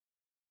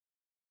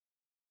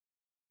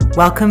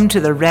Welcome to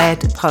the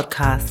Red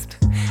Podcast,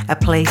 a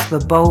place for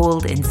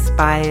bold,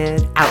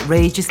 inspired,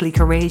 outrageously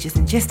courageous,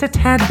 and just a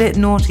tad bit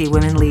naughty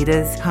women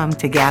leaders come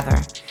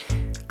together.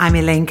 I'm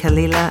Elaine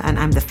Kalila, and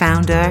I'm the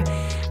founder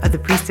of the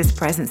Priestess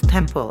Presence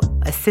Temple,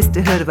 a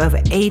sisterhood of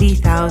over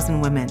 80,000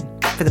 women.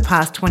 For the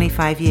past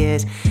 25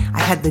 years,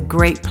 I've had the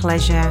great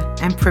pleasure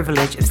and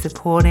privilege of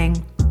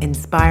supporting,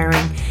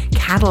 inspiring,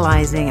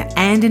 catalyzing,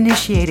 and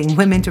initiating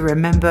women to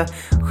remember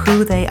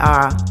who they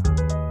are.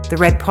 The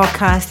Red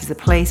Podcast is a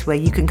place where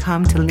you can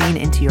come to lean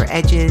into your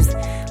edges,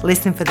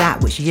 listen for that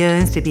which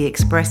yearns to be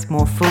expressed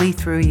more fully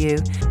through you,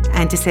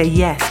 and to say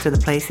yes to the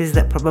places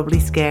that probably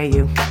scare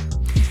you.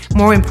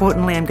 More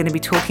importantly, I'm going to be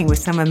talking with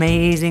some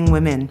amazing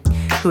women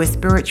who are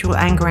spiritual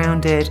and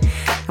grounded,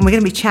 and we're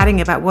going to be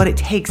chatting about what it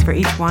takes for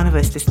each one of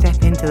us to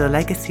step into the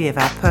legacy of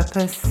our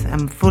purpose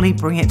and fully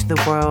bring it to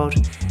the world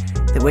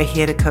that we're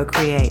here to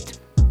co-create.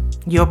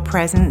 Your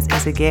presence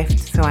is a gift,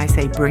 so I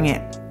say bring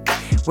it.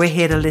 We're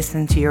here to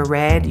listen to your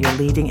red, your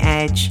leading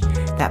edge,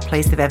 that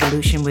place of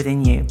evolution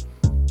within you.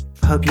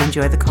 I hope you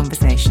enjoy the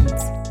conversations.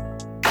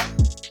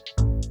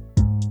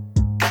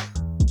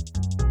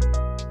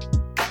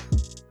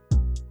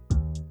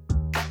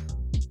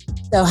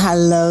 So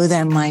hello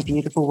there, my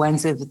beautiful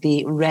ones of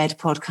the Red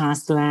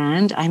Podcast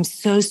land. I'm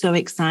so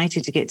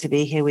excited to get to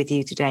be here with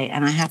you today.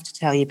 And I have to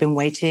tell you, I've been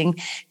waiting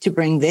to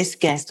bring this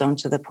guest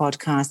onto the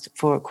podcast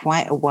for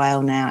quite a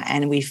while now.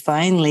 And we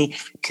finally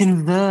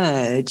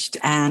converged.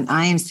 And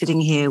I am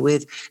sitting here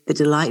with the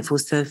delightful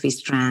Sophie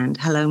Strand.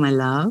 Hello, my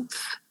love.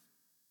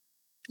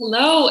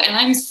 Hello. And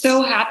I'm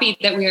so happy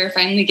that we are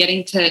finally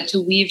getting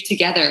to weave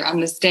together on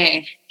this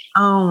day.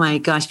 Oh my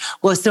gosh.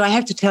 Well, so I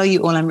have to tell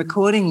you all, I'm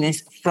recording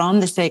this from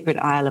the sacred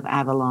Isle of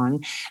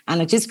Avalon.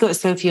 And I just got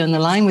Sophie on the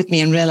line with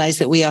me and realized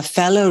that we are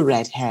fellow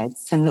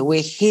redheads and that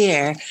we're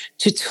here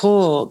to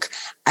talk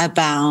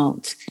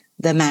about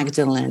the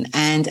Magdalene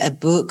and a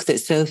book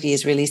that Sophie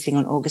is releasing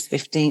on August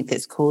 15th.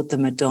 It's called The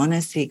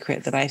Madonna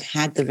Secret, that I've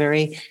had the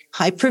very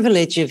high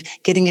privilege of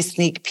getting a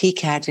sneak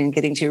peek at and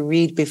getting to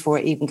read before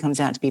it even comes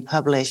out to be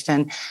published.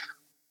 And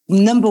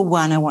number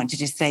one, I want to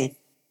just say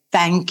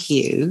thank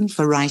you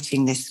for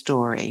writing this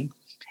story.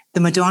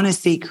 The Madonna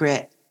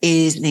Secret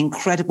is an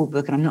incredible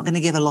book, and I'm not going to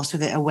give a lot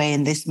of it away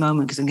in this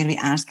moment because I'm going to be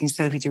asking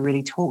Sophie to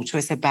really talk to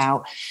us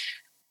about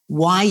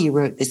why you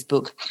wrote this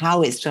book,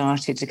 how it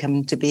started to come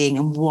into being,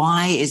 and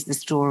why is the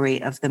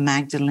story of the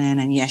Magdalene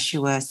and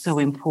Yeshua so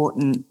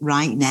important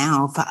right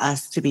now for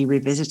us to be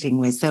revisiting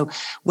with. So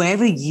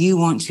wherever you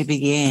want to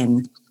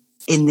begin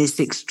in this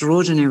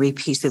extraordinary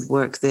piece of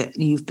work that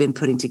you've been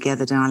putting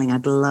together, darling,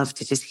 I'd love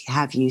to just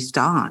have you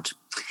start.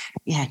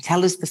 Yeah,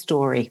 tell us the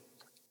story.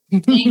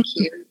 Thank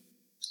you.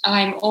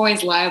 I'm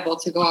always liable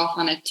to go off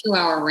on a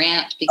 2-hour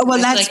rant. Oh, well,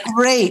 that's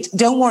great.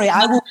 Don't worry.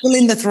 I will pull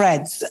in the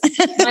threads.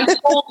 My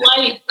whole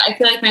life, I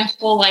feel like my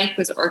whole life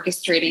was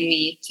orchestrating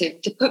me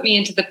to put me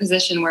into the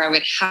position where I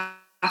would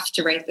have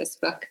to write this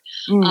book.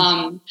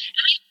 I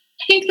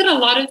think that a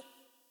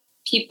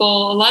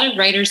lot of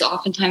writers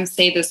oftentimes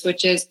say this,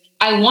 which is,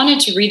 I wanted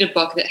to read a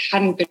book that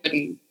hadn't been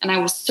written, and I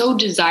was so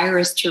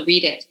desirous to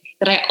read it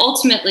that I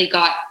ultimately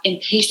got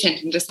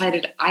impatient and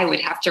decided I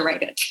would have to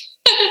write it.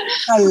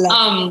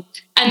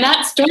 And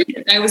that story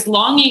that I was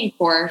longing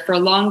for a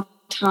long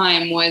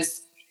time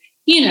was,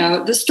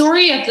 the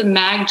story of the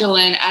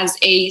Magdalene as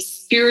a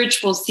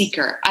spiritual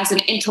seeker, as an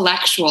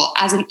intellectual,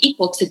 as an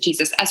equal to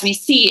Jesus, as we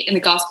see in the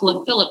Gospel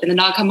of Philip, in the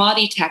Nag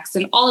Hammadi text,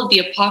 and all of the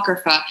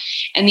Apocrypha,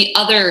 and the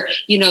other,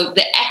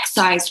 the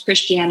excised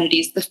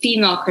Christianities, the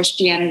female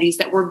Christianities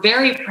that were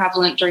very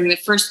prevalent during the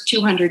first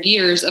 200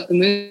 years of the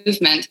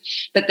movement,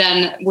 but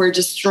then were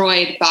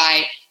destroyed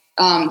by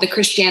the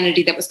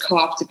Christianity that was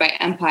co-opted by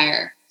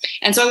empire.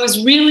 And so I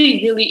was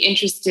really, really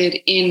interested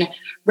in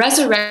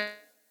resurrecting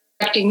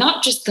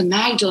not just the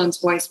Magdalene's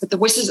voice, but the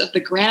voices of the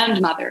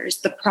grandmothers,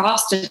 the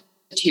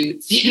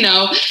prostitutes,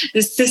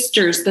 the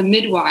sisters, the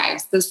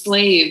midwives, the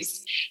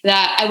slaves.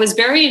 That I was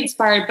very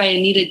inspired by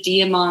Anita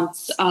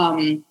Diamant's,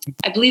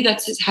 I believe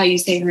that's how you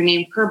say her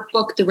name, her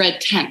book, The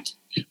Red Tent,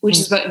 which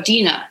is about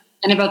Dinah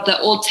and about the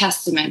Old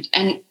Testament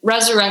and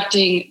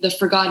resurrecting the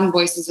forgotten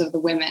voices of the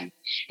women.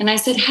 And I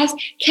said,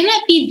 can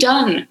that be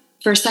done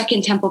for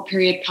Second Temple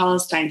period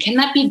Palestine? Can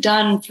that be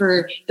done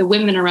for the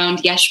women around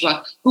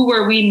Yeshua, who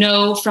were, we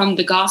know from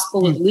the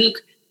Gospel of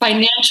Luke,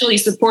 financially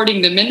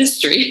supporting the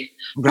ministry,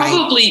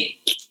 probably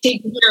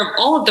taking care of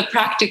all of the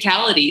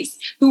practicalities,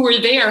 who were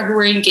there, who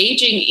were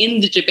engaging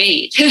in the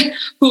debate,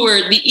 who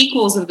were the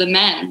equals of the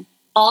men,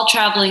 all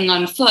traveling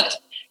on foot,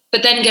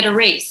 but then get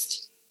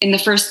erased in the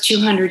first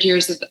 200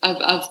 years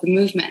of the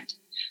movement.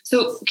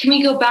 So can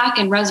we go back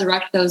and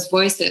resurrect those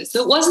voices? So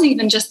it wasn't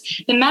even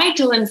just, the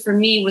Magdalene for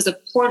me was a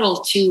portal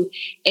to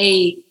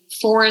a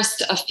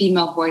forest of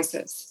female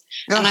voices.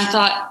 Oh. And I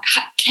thought,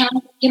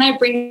 can I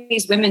bring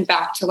these women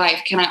back to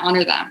life? Can I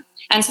honor them?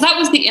 And so that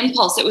was the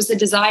impulse. It was the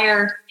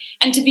desire.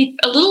 And to be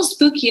a little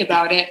spooky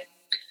about it,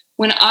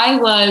 when I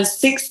was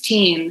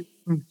 16,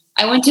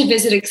 I went to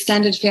visit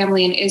extended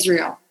family in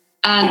Israel.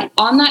 And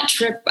on that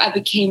trip, I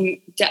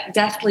became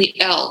deathly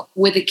ill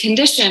with a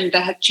condition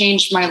that had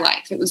changed my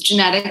life. It was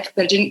genetic,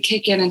 but it didn't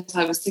kick in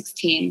until I was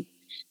 16.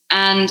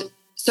 And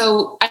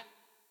so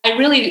I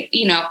really,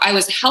 I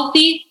was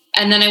healthy.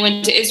 And then I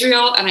went to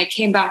Israel and I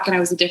came back and I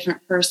was a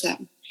different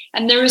person.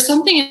 And there was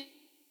something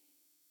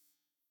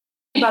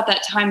about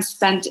that time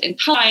spent in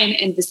Palestine,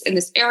 in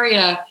this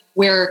area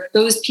where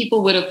those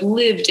people would have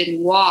lived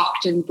and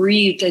walked and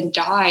breathed and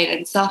died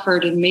and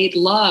suffered and made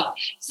love.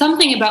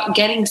 Something about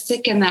getting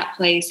sick in that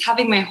place,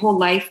 having my whole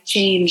life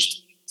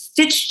changed,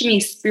 stitched me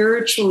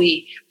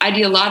spiritually,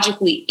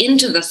 ideologically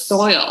into the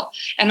soil.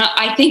 And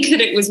I think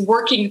that it was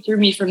working through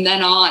me from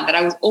then on, that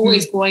I was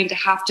always going to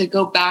have to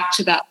go back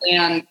to that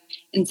land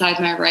inside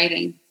my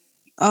writing.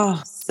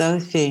 Oh,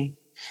 Sophie.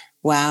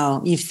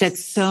 Wow. You've said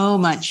so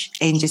much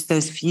in just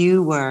those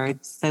few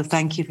words. So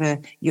thank you for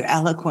your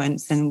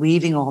eloquence and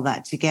weaving all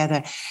that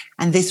together.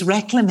 And this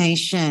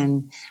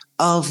reclamation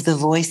of the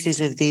voices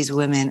of these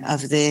women,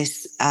 of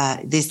this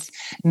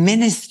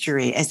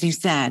ministry, as you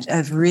said,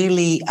 of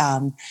really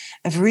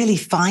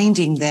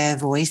finding their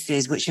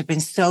voices, which have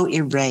been so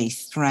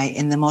erased, right,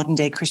 in the modern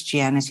day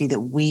Christianity that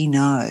we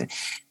know.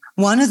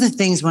 One of the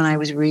things when I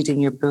was reading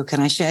your book,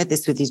 and I shared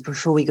this with you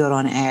before we got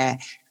on air,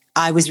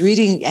 I was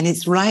reading, and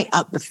it's right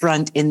up the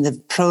front in the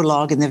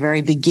prologue, in the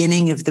very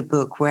beginning of the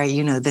book, where,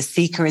 the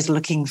seeker is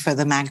looking for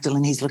the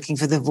Magdalene. He's looking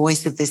for the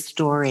voice of this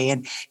story,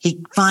 and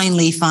he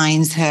finally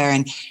finds her,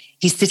 and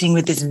he's sitting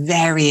with this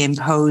very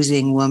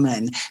imposing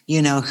woman,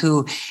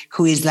 who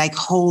is like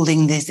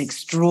holding this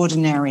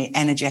extraordinary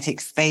energetic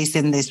space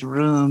in this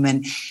room.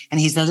 And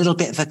he's a little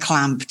bit of a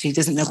clamp. He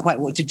doesn't know quite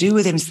what to do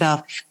with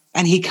himself.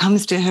 And he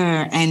comes to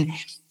her and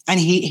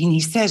he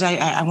says,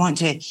 I want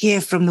to hear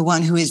from the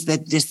one who is the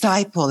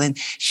disciple. And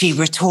she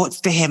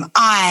retorts to him,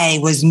 I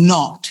was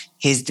not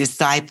his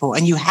disciple,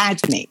 and you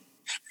had me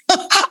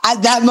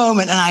at that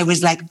moment. And I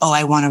was like, oh,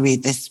 I want to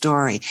read this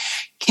story.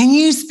 Can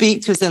you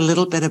speak to us a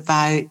little bit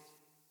about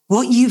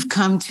what you've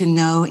come to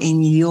know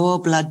in your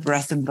blood,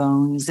 breath, and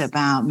bones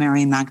about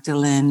Mary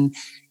Magdalene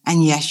and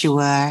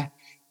Yeshua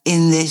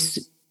in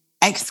this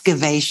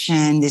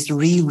excavation, this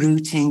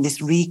rerouting, this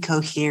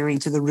recohering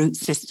to the root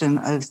system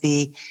of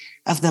the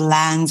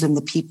lands and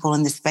the people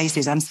and the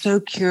spaces? I'm so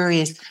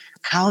curious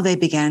how they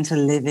began to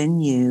live in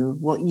you,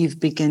 what you've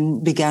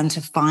began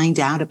to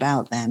find out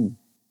about them.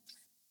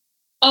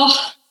 Oh,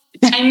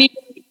 I mean,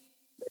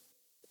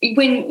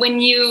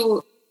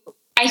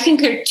 I think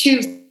there are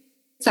two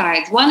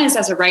sides. One is,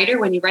 as a writer,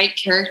 when you write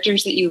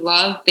characters that you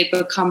love, they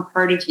become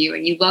part of you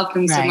and you love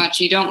them so much.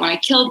 You don't want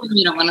to kill them.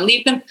 You don't want to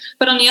leave them.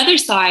 But on the other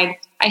side,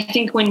 I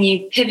think when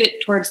you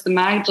pivot towards the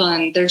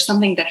Magdalene, there's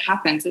something that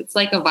happens. It's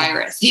like a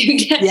virus. You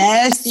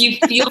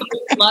feel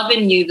this love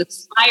in you,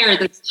 this fire,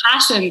 this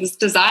passion, this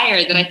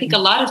desire that I think a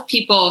lot of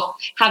people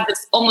have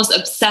this almost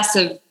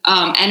obsessive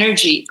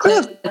energy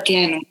click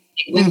in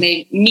when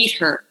they meet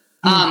her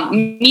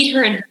in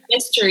her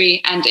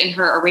history and in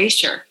her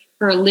erasure,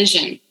 her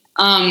elision.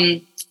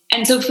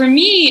 And so for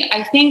me,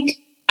 I think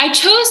I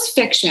chose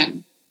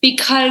fiction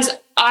because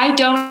I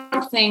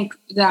don't think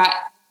that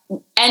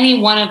any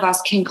one of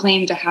us can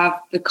claim to have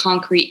the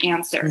concrete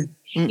answer.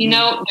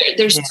 Mm-hmm.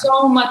 There's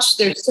so much,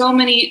 there's so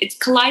many, it's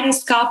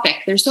kaleidoscopic.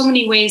 There's so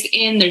many ways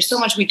in, there's so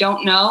much we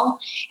don't know.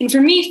 And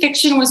for me,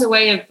 fiction was a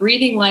way of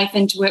breathing life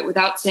into it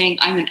without saying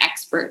I'm an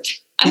expert.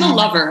 I'm a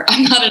lover.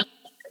 I'm not an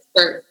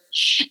expert.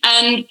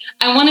 And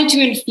I wanted to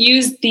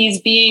infuse these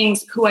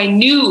beings who I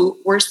knew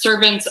were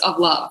servants of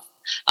love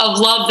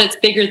that's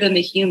bigger than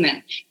the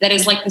human, that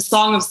is like the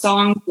Song of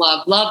Songs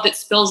love that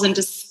spills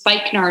into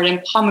spikenard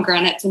and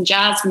pomegranates and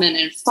jasmine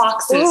and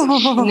foxes,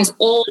 and this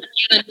old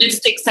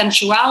mystic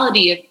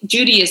sensuality of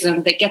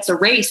Judaism that gets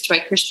erased by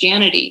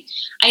Christianity.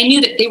 I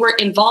knew that they were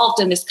involved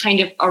in this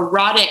kind of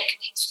erotic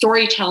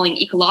storytelling,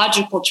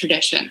 ecological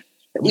tradition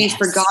that we've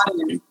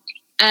forgotten,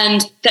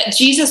 and that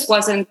Jesus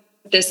wasn't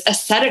this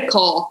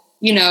ascetical,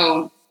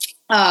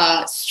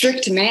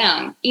 strict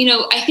man.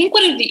 I think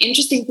one of the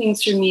interesting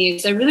things for me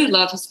is I really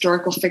love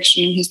historical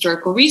fiction and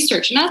historical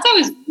research. And as I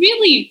was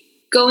really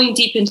going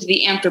deep into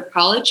the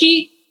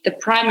anthropology, the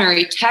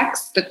primary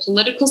text, the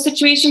political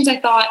situations, I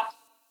thought,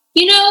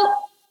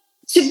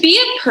 to be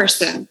a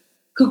person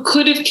who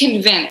could have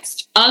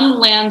convinced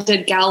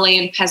unlanded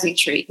Galilean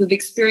peasantry who've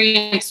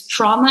experienced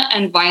trauma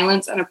and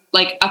violence and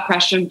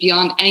oppression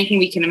beyond anything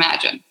we can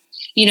imagine.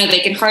 They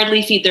can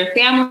hardly feed their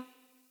families.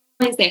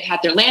 They've had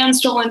their land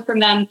stolen from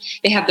them.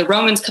 They have the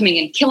Romans coming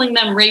and killing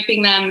them,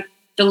 raping them.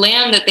 The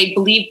land that they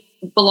believe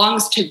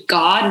belongs to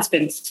God has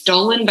been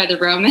stolen by the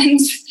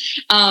Romans.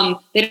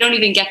 They don't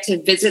even get to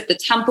visit the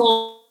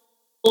temple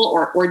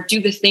or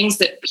do the things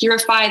that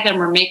purify them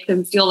or make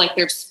them feel like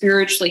they're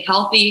spiritually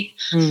healthy.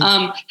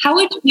 How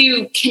would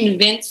you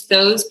convince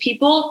those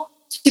people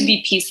to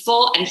be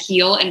peaceful and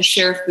heal and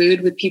share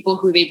food with people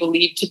who they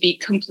believe to be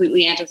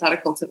completely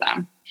antithetical to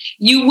them?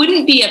 You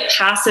wouldn't be a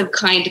passive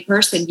kind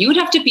person. You would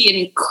have to be an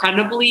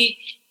incredibly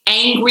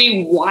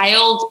angry,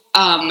 wild,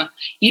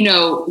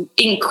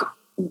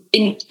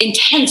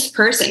 intense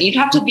person. You'd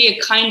have to be a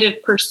kind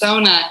of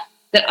persona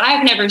that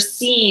I've never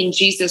seen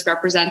Jesus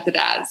represented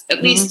as,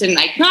 at least in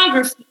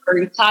iconography or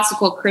in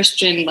classical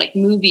Christian like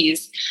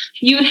movies.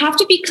 You would have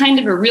to be kind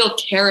of a real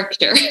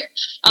character.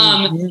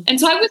 And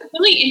so I was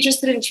really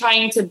interested in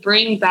trying to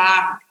bring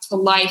back to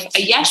life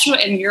a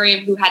Yeshua and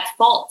Miriam who had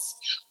faults,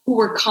 who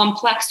were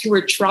complex, who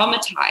were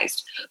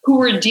traumatized, who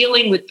were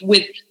dealing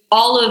with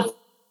all of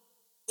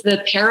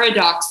the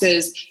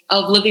paradoxes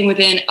of living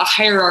within a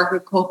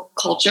hierarchical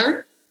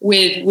culture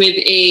with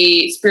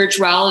a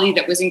spirituality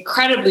that was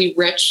incredibly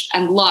rich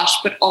and lush,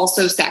 but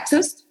also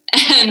sexist,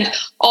 and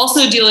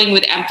also dealing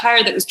with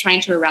empire that was trying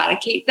to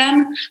eradicate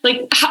them.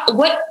 Like,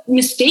 what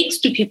mistakes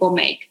do people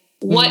make?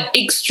 What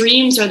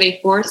extremes are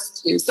they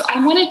forced to? So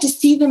I wanted to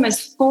see them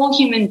as full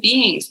human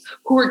beings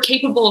who were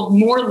capable of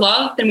more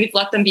love than we've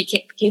let them be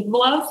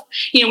capable of.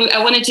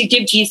 I wanted to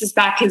give Jesus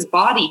back his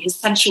body, his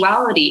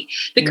sensuality,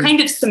 the kind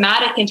of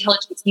somatic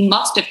intelligence he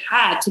must have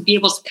had to be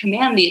able to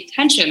command the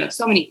attention of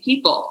so many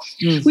people.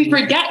 We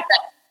forget that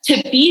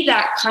to be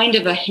that kind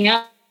of a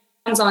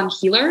hands-on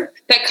healer,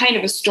 that kind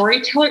of a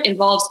storyteller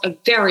involves a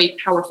very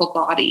powerful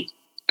body.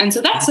 And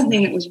so that's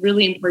something that was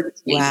really important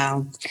to me.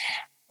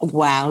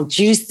 Wow.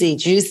 Juicy.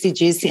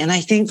 And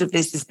I think that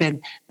this has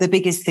been the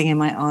biggest thing in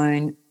my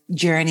own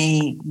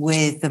journey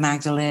with the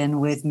Magdalene,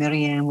 with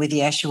Miriam, with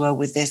Yeshua,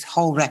 with this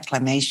whole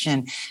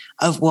reclamation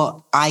of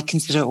what I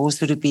consider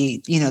also to be,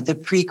 the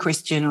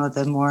pre-Christian or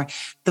the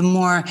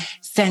more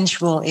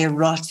sensual,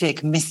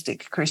 erotic,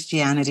 mystic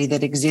Christianity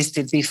that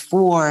existed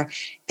before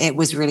it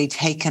was really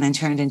taken and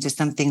turned into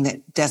something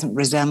that doesn't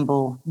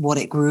resemble what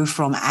it grew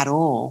from at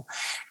all.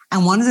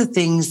 And one of the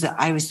things that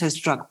I was so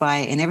struck by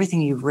in everything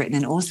you've written,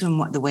 and also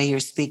in the way you're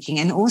speaking,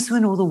 and also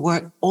in all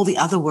the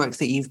other work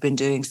that you've been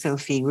doing,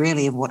 Sophie,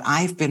 really of what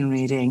I've been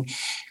reading,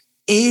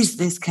 is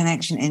this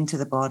connection into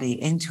the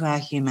body, into our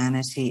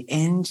humanity,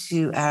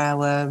 into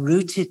our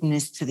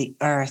rootedness to the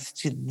earth,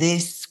 to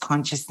this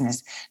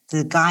consciousness,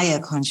 the Gaia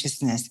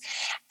consciousness,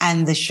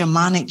 and the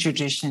shamanic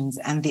traditions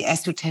and the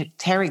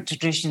esoteric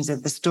traditions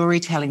of the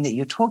storytelling that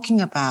you're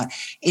talking about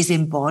is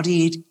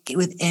embodied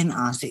within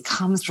us. It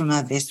comes from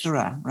our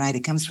viscera, right?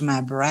 It comes from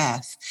our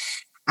breath.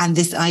 And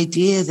this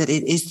idea that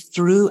it is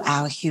through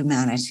our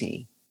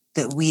humanity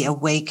that we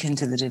awaken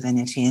to the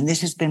divinity. And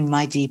this has been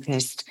my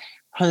deepest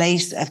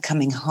place of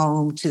coming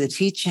home to the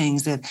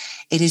teachings of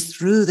it is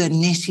through the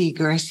nitty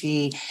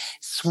gritty,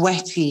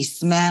 sweaty,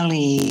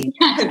 smelly,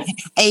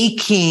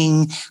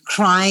 aching,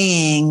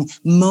 crying,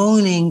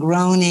 moaning,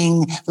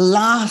 groaning,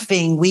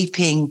 laughing,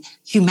 weeping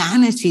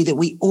humanity that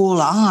we all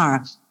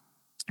are,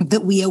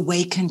 that we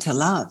awaken to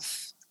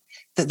love.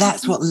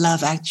 That's what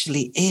love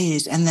actually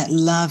is. And that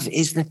love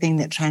is the thing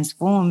that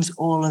transforms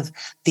all of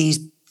these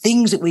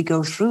things that we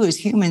go through as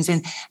humans.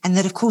 And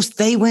that, of course,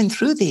 they went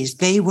through these.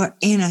 They were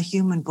in a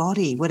human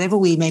body. Whatever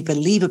we may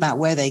believe about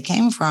where they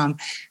came from,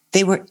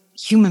 they were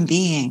human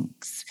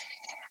beings.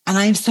 And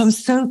I'm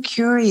so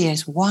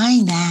curious, why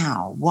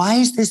now? Why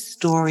is this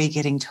story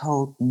getting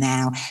told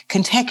now?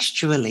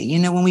 Contextually,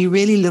 when we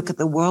really look at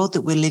the world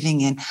that we're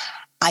living in,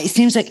 it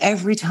seems like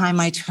every time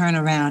I turn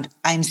around,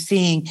 I'm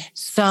seeing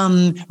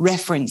some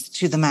reference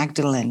to the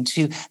Magdalene,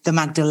 to the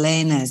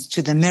Magdalenas,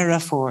 to the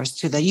Mirafors,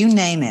 to the you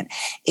name it.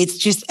 It's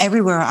just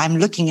everywhere I'm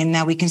looking. And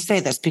now we can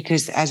say that's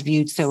because as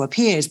viewed, so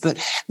appears. But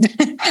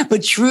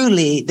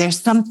truly, there's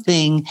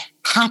something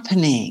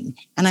happening.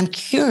 And I'm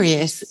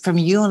curious from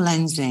your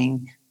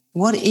lensing,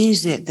 what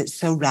is it that's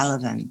so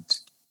relevant?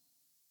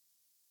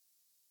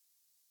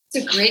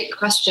 It's a great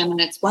question,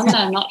 and it's one that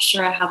I'm not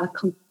sure I have a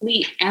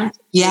complete answer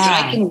to.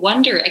 Yeah. But I can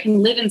wonder. I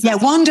can live in. Yeah,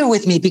 wonder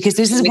with me, because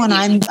this is one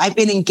I've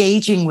been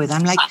engaging with.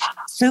 I'm like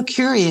so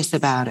curious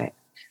about it.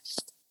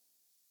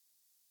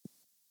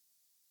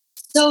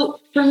 So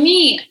for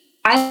me,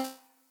 I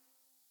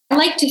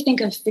like to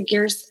think of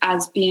figures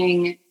as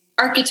being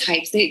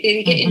archetypes. They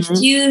get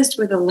infused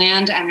with a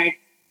land energy.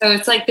 So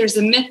it's like there's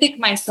a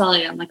mythic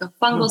mycelium, like a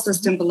fungal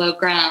system below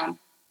ground,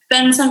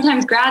 then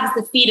sometimes grabs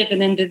the feet of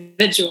an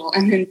individual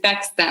and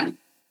infects them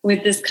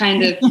with this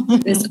kind of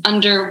this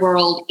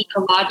underworld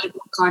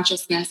ecological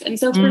consciousness. And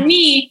so for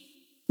me,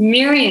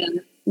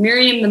 Miriam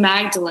the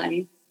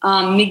Magdalene,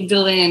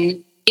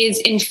 Migdalene, is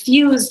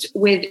infused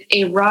with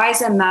a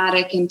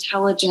rhizomatic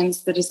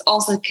intelligence that is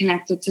also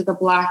connected to the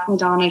Black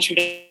Madonna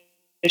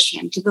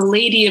tradition, to the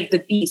Lady of the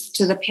Beast,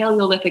 to the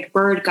Paleolithic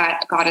bird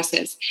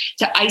goddesses,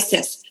 to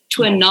Isis,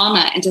 to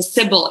Inanna, and to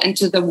Sybil, and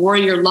to the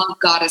warrior love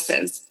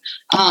goddesses.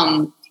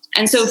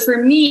 And so for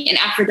me, in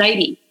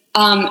Aphrodite,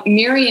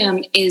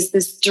 Miriam is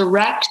this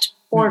direct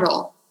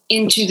portal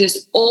into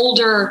this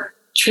older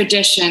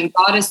tradition,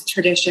 goddess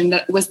tradition,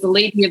 that was the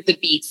Lady of the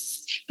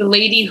Beasts, the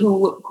lady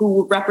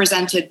who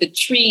represented the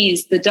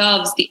trees, the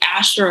doves, the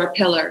Asherah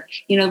pillar.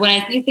 When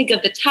I think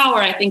of the tower,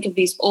 I think of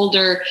these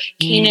older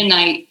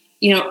Canaanite,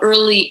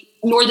 early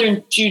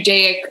Northern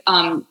Judaic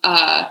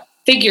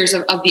figures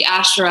of the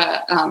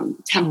Asherah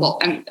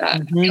temple and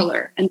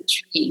pillar and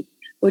tree,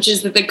 which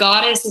is that the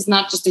goddess is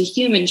not just a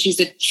human, she's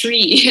a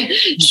tree.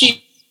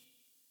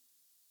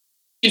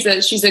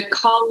 She's a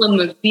column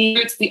of being.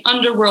 It's the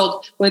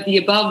underworld with the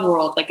above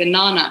world, like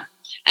Inanna.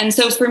 And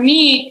so for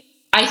me,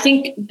 I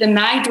think the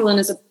Magdalene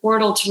is a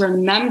portal to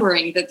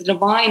remembering that the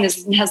divine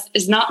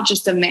is not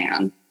just a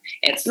man.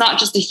 It's not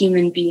just a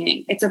human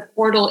being. It's a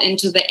portal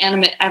into the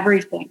animate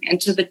everything,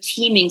 into the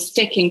teeming,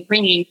 sticking,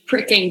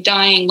 pricking,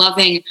 dying,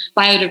 loving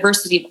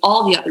biodiversity of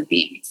all the other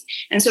beings.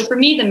 And so for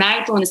me, the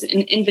Magdalene is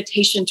an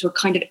invitation to a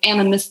kind of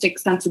animistic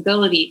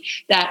sensibility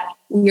that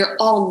we are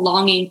all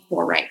longing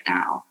for right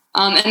now.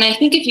 And I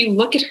think if you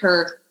look at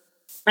her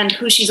and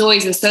who she's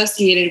always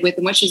associated with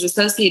and what she's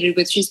associated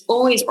with, she's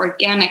always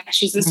organic.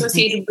 She's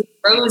associated with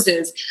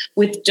roses,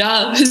 with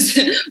doves,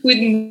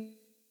 with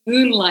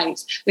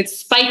moonlight, with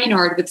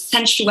spikenard, with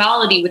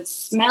sensuality, with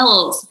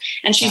smells.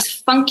 And she's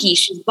funky,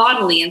 she's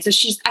bodily. And so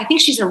I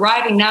think she's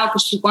arriving now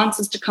because she wants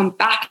us to come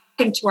back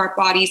into our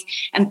bodies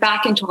and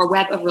back into our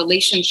web of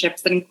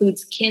relationships that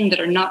includes kin that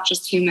are not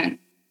just human.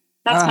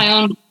 That's my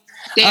own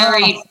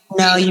very...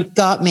 No, you've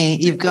got me.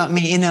 You've got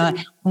me. You know,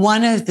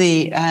 one of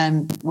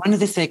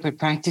the sacred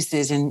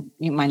practices, and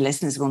my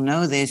listeners will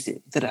know this,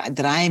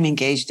 that I am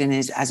engaged in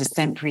is as a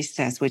scent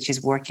priestess, which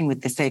is working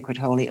with the sacred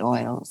holy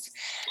oils.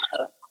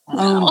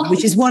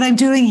 Which is what I'm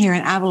doing here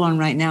in Avalon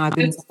right now. I've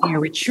been doing a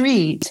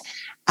retreat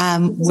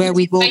where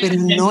we've all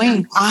been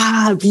anointing.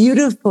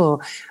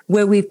 Beautiful.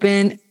 Where we've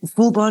been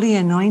full body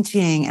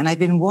anointing. And I've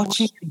been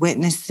watching,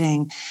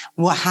 witnessing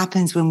what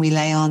happens when we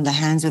lay on the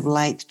hands of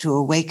light to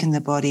awaken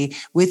the body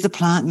with the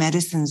plant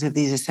medicines of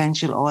these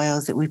essential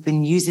oils that we've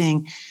been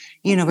using,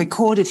 you know,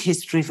 recorded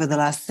history for the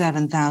last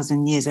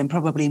 7,000 years and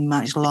probably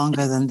much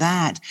longer than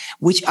that,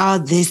 which are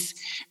this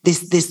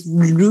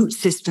root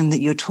system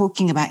that you're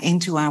talking about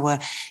into our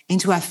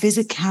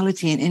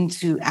physicality and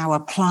into our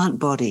plant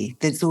body.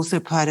 That's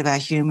also part of our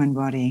human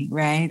body,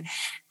 right?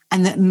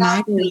 And that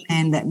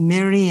Magdalene, that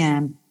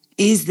Miriam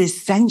is this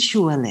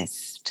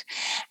sensualist,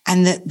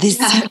 and that this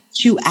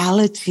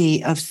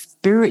sensuality of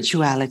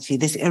spirituality,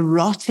 this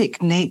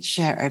erotic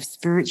nature of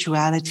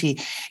spirituality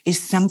is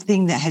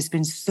something that has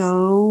been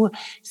so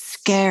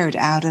scared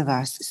out of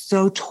us,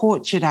 so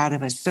tortured out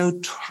of us, so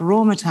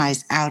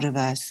traumatized out of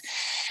us.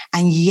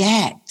 And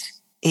yet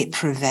it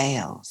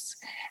prevails.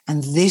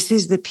 And this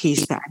is the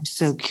piece that I'm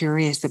so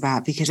curious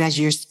about, because as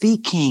you're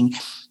speaking,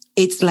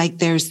 it's like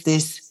there's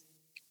this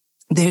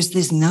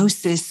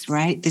gnosis,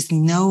 right? This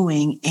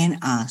knowing in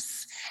us.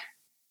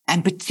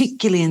 And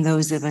particularly in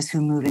those of us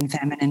who move in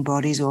feminine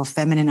bodies or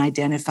feminine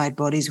identified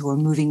bodies who are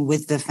moving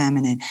with the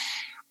feminine.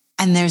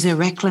 And there's a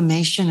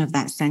reclamation of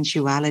that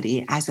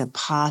sensuality as a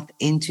path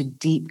into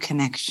deep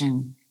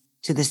connection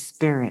to the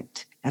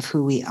spirit of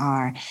who we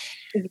are.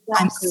 Exactly.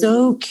 I'm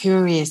so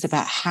curious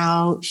about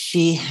how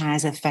she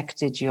has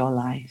affected your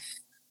life.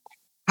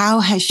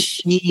 How has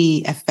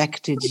she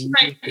affected you?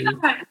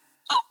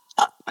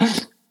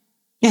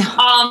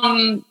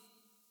 Yeah.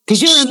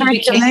 Because you're a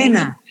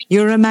Magdalena.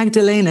 You're a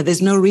Magdalena.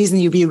 There's no reason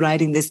you'd be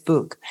writing this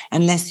book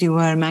unless you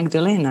were a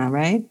Magdalena,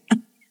 right?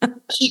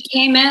 She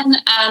came in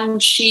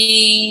and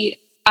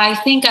I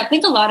think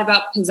a lot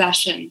about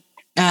possession.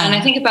 And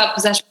I think about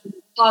possession in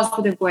a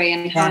positive way,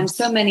 and how in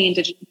so many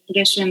indigenous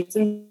traditions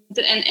and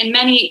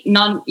many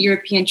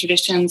non-European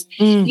traditions,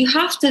 you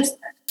have to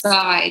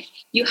decide,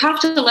 you have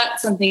to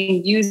let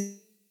something use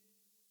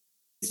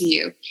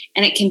you.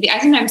 And it can be, I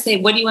sometimes say,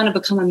 what do you want to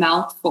become a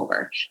mouth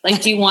for?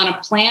 Like, do you want a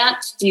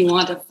plant? Do you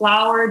want a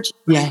flower? Do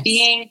you want a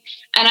being?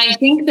 And I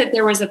think that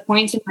there was a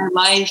point in my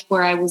life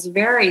where I was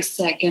very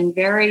sick and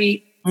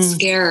very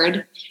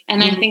scared.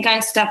 And I think I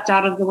stepped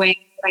out of the way.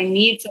 I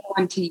need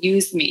someone to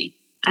use me.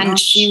 And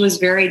she was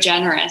very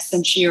generous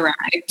and she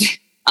arrived.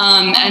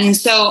 And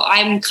so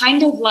I'm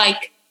kind of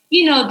like,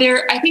 you know,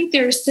 I think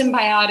there's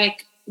symbiotic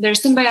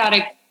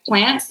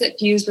plants that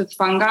fuse with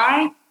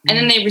fungi. And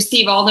then they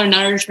receive all their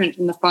nourishment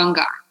from the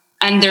fungi,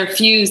 and they're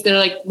fused. They're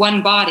like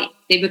one body.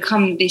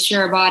 They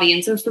share a body.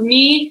 And so for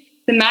me,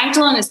 the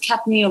Magdalene has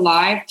kept me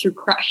alive through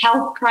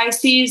health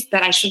crises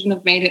that I shouldn't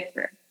have made it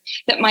through.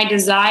 That my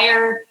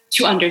desire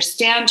to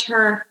understand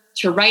her,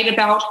 to write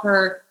about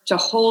her, to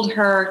hold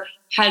her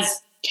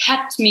has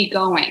kept me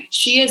going.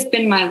 She has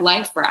been my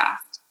life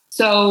raft.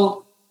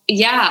 So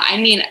yeah, I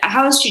mean,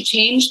 how has she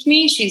changed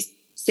me? She's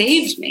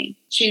saved me.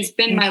 She's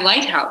been my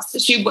lighthouse.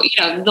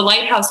 The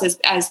lighthouse is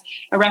as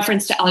a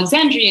reference to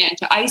Alexandria and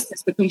to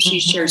Isis, with whom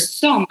she shares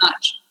so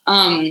much.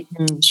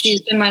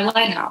 She's been my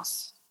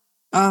lighthouse.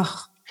 I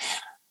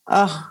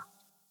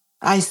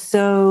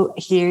so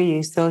hear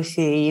you,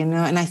 Sophie, you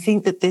know, and I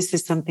think that this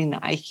is something that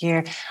I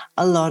hear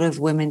a lot of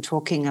women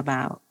talking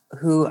about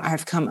who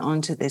have come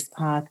onto this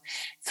path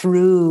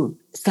through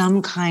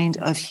some kind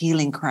of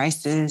healing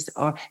crisis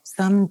or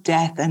some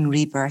death and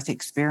rebirth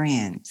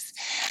experience.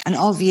 And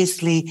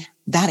obviously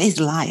that is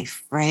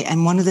life, right?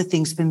 And one of the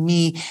things for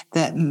me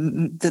that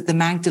the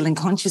Magdalene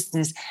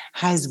consciousness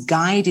has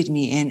guided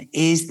me in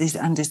is this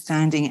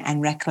understanding and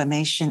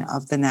reclamation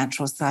of the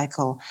natural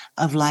cycle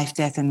of life,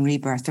 death, and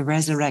rebirth, the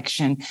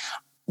resurrection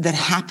that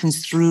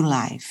happens through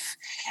life.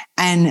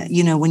 And,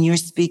 you know, when you're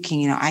speaking,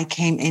 you know, I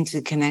came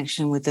into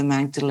connection with the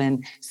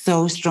Magdalene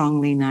so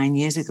strongly 9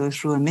 years ago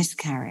through a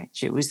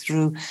miscarriage. It was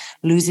through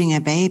losing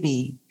a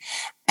baby.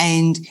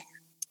 And,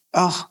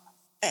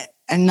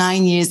 And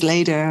 9 years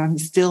later, I'm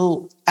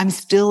still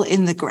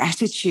in the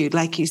gratitude,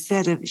 like you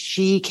said, of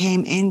she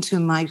came into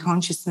my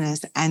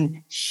consciousness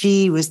and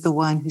she was the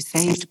one who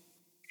saved me.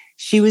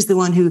 She was the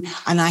one who,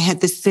 and I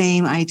had the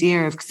same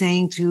idea of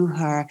saying to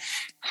her,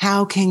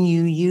 how can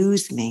you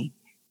use me?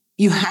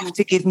 You have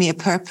to give me a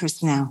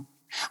purpose now.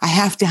 I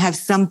have to have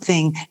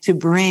something to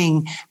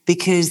bring,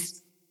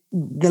 because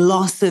the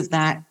loss of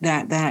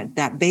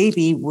that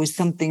baby was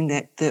something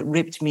that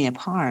ripped me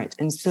apart.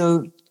 And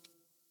so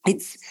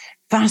it's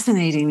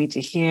fascinating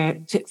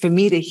for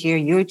me to hear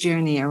your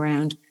journey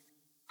around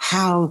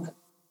how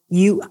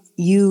you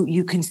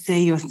can say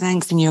your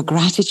thanks and your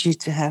gratitude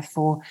to her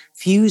for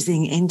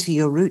fusing into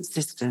your root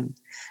system,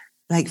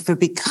 like for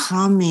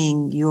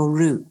becoming your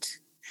root.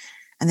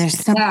 And there's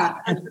something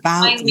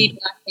about me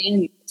back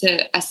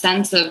into a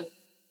sense of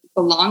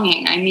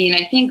belonging. I mean,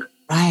 I think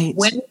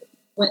when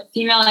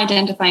female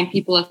identifying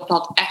people have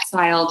felt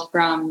exiled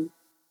from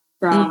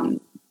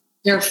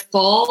their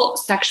full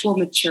sexual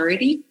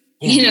maturity,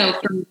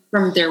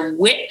 from their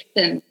width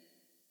and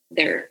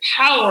their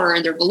power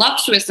and their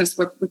voluptuousness,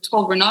 we're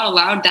told we're not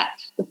allowed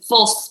the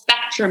full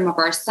spectrum of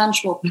our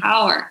sensual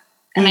power.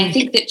 And I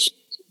think that she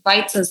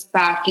invites us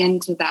back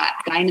into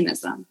that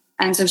dynamism.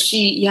 And so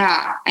she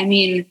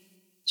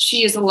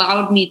has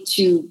allowed me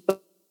to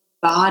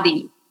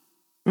body,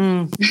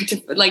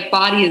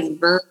 body is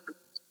verb.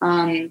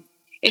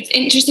 It's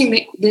interesting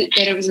that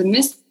it was a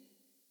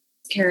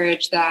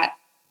miscarriage that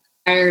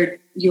inspired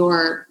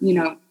your,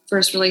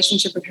 first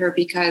relationship with her,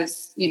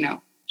 because,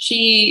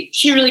 she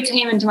really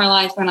came into my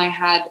life when I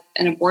had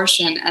an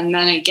abortion, and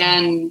then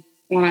again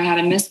when I had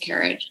a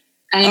miscarriage.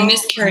 And a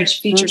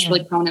miscarriage features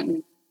really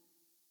prominently.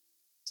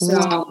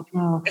 So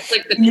it's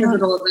like the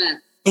pivotal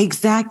event.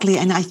 Exactly.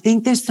 And I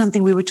think there's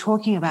something, we were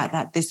talking about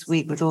that this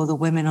week with all the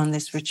women on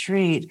this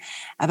retreat,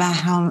 about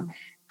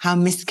how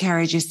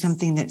miscarriage is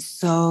something that's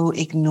so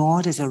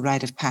ignored as a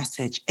rite of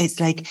passage.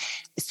 It's like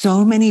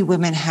so many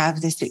women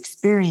have this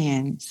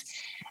experience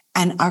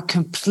and are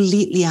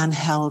completely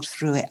unheld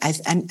through it, as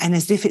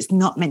if it's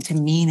not meant to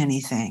mean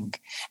anything,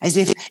 as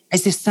if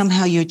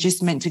somehow you're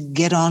just meant to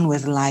get on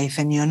with life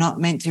and you're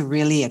not meant to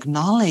really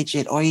acknowledge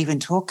it or even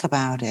talk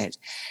about it.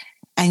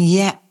 And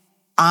yet,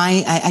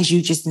 I as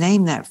you just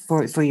named that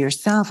for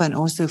yourself and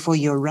also for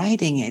your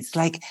writing, it's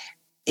like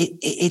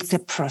it's a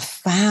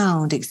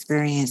profound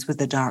experience with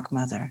the dark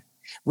mother,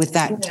 with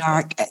that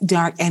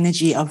dark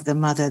energy of the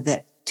mother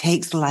that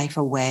takes life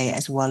away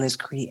as well as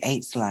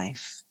creates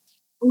life.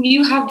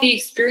 You have the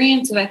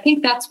experience of, I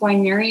think that's why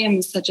Miriam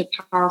is such a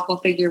powerful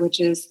figure,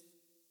 which is,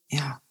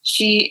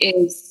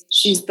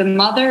 she's the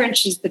mother and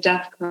she's the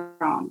death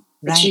crone.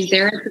 Right. She's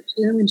there at the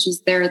tomb and she's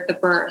there at the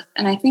birth.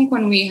 And I think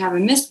when we have a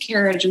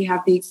miscarriage, we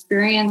have the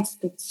experience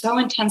that's so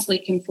intensely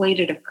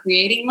conflated of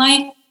creating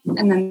life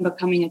and then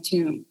becoming a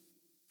tomb.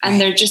 And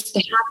they're just,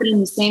 they happen in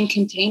the same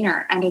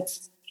container. And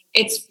it's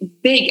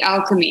big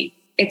alchemy.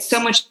 It's so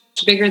much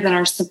bigger than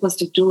our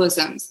simplistic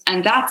dualisms.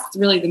 And that's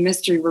really the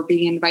mystery we're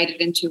being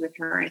invited into with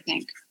her, I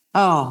think.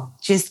 Oh,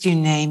 just you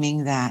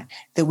naming that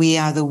we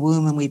are the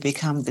womb and we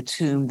become the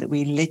tomb, that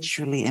we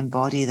literally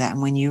embody that.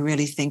 And when you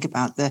really think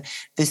about the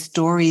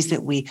stories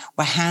that we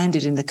were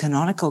handed in the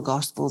canonical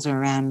gospels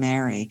around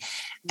Mary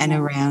and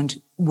around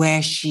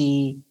where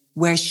she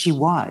was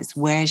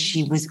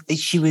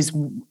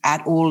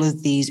at all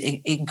of these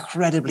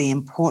incredibly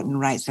important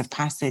rites of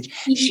passage.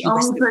 She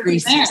was the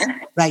priestess,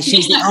 right?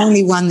 She's the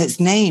only one that's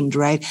named,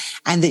 right?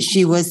 And that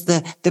she was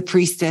the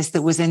priestess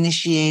that was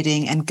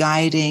initiating and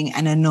guiding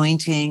and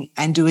anointing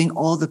and doing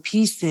all the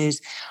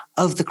pieces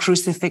of the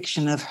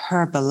crucifixion of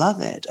her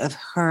beloved, of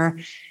her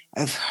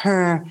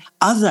sacred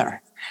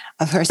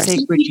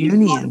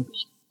union.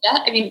 Yeah,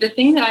 I mean, the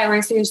thing that I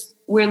always say is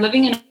we're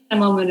living in a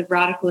moment of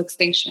radical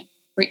extinction,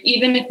 where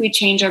even if we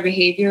change our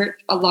behavior,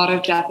 a lot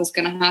of death is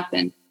going to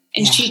happen.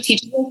 And she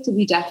teaches us to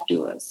be death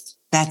dualists.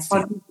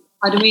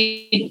 How do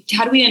we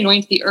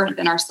anoint the earth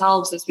and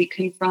ourselves as we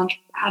confront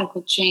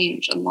radical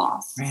change and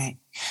loss? Right.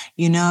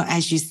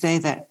 As you say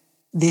that,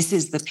 this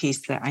is the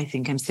piece that I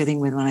think I'm sitting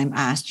with when I'm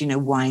asked,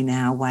 why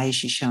now? Why is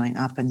she showing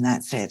up? And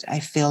that's it.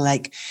 I feel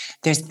like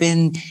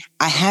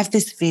I have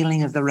this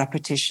feeling of the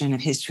repetition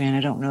of history. And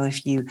I don't know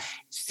if you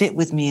sit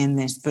with me in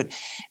this, but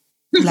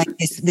like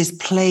this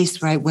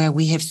place, right, where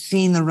we have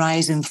seen the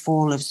rise and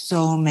fall of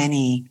so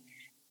many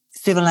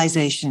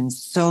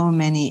civilizations, so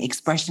many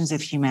expressions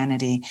of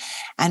humanity.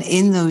 And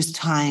in those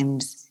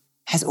times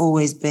has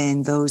always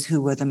been those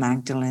who were the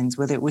Magdalens,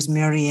 whether it was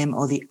Miriam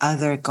or the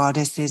other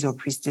goddesses or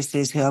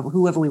priestesses,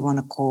 whoever we want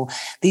to call,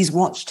 these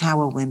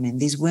watchtower women,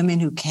 these women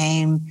who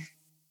came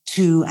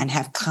to and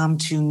have come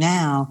to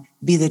now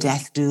be the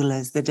death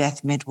doulas, the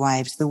death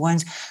midwives, the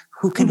ones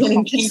who can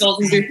getting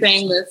tingled as you're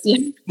saying this.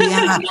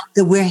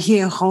 That we're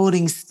here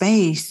holding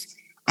space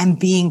and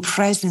being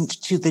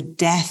present to the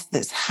death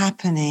that's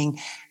happening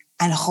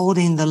and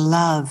holding the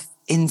love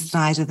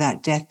inside of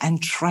that death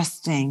and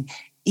trusting,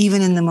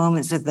 even in the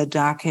moments of the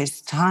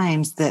darkest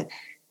times, that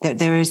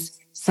there is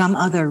some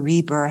other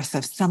rebirth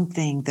of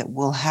something that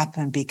will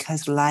happen,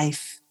 because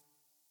life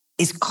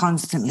is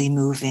constantly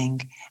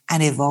moving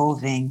and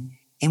evolving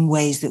in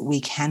ways that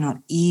we cannot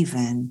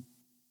even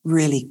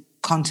really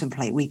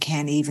contemplate. We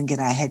can't even get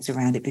our heads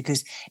around it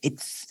because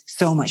it's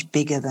so much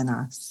bigger than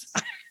us.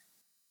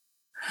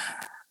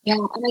 Yeah,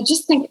 and I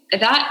just think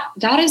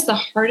that is the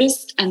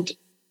hardest and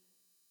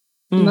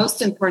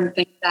most important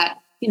thing that,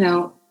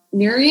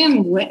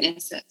 Miriam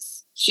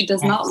witnesses. She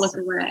does not look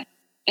away.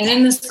 And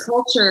in this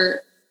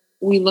culture,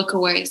 we look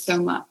away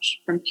so much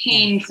from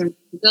pain, from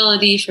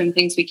ability, from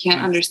things we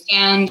can't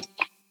understand.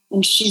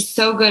 And she's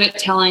so good at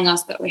telling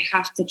us that we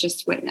have to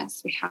just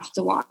witness. We have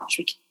to watch.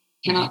 We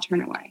cannot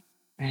turn away.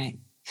 Right.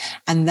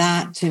 And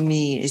that, to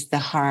me, is the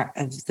heart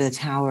of the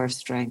Tower of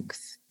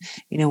Strength.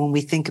 When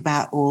we think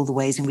about all the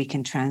ways, and we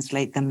can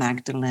translate the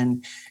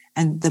Magdalene,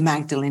 and the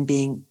Magdalene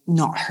being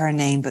not her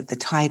name, but the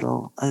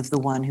title of the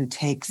one who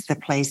takes the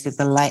place of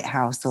the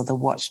lighthouse or the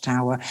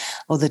watchtower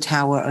or the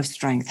Tower of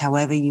Strength,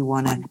 however you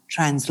want to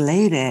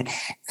translate it.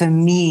 For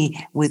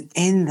me,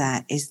 within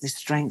that is the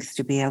strength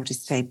to be able to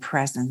stay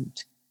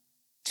present,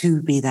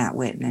 to be that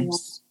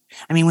witness.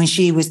 I mean, when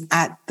she was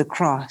at the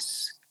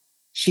cross,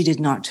 she did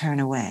not turn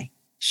away.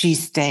 She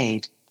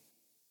stayed.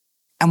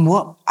 And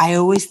what I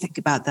always think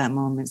about that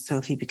moment,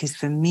 Sophie, because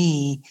for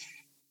me,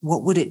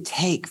 what would it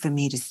take for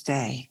me to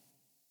stay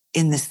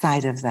in the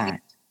sight of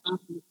that?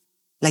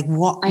 Like,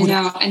 what would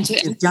I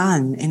have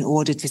done in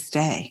order to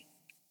stay?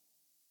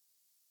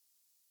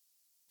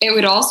 It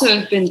would also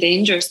have been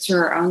dangerous to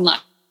her own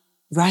life.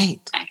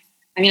 Right. I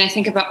mean, I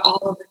think about all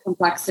of the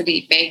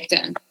complexity baked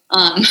in.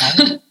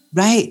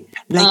 Right.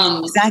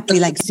 Like, exactly.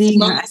 Like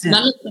seeing her as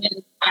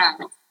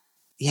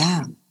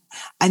yeah.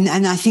 And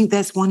I think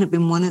that's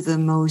been one of the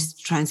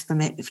most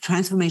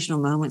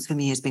transformational moments for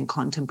me, has been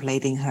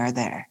contemplating her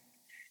there.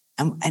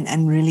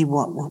 And really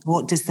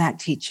what does that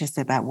teach us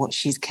about what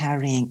she's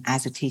carrying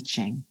as a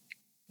teaching?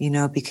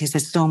 Because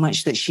there's so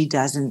much that she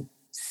doesn't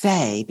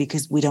say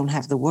because we don't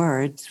have the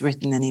words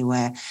written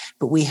anywhere,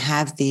 but we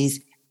have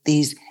these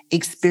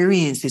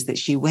experiences that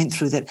she went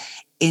through that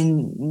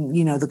in,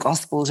 the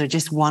Gospels are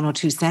just one or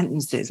two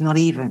sentences, not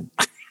even.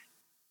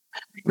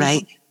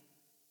 Right?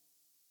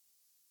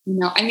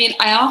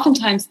 I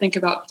oftentimes think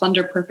about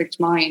Thunder Perfect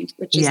Mind,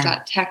 which is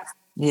that text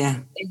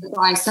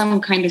by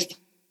some kind of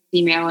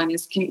female and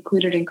is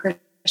included in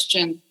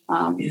Christian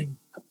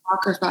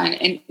Apocrypha.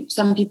 And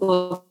some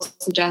people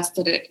suggest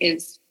that it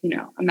is,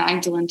 a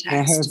Magdalene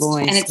text. Her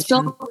voice. And it's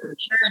filled with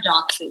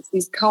paradoxes,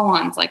 these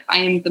koans, like, I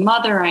am the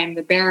mother, I am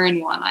the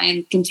barren one, I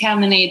am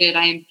contaminated,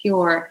 I am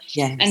pure.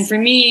 Yes. And for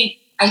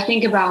me, I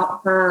think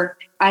about her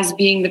as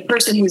being the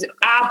person who's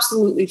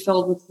absolutely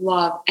filled with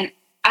love and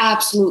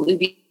absolutely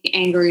the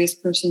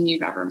angriest person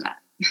you've ever met.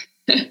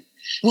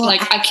 Well,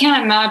 I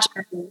can't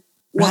imagine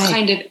what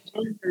kind of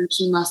anger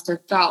she must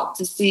have felt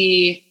to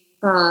see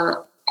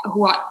her,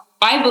 who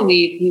I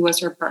believe he was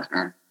her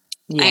partner,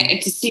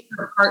 and to see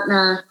her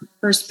partner,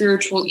 her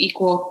spiritual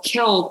equal,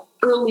 killed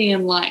early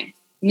in life,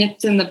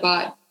 nipped in the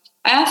bud.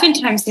 I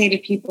oftentimes say to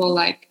people,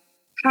 like,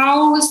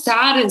 how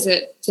sad is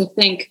it to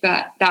think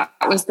that that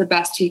was the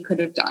best he could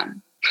have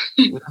done?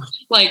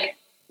 Like,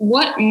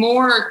 what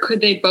more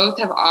could they both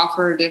have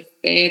offered if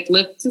they had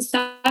lived to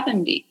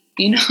 70?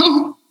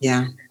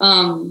 Yeah.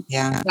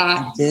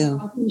 I do.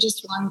 I can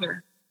just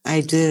wonder.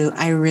 I do.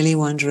 I really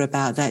wonder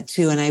about that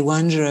too. And I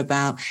wonder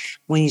about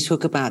when you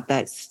talk about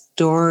that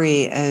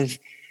story of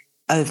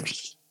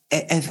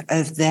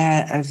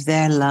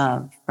their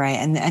love, right?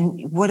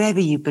 And whatever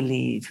you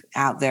believe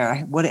out there,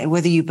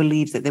 whether you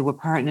believe that they were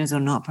partners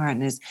or not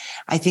partners,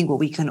 I think what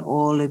we can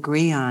all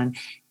agree on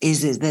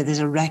is that there's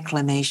a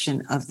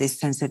reclamation of this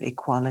sense of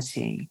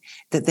equality,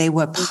 that they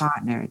were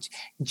partnered,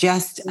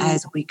 just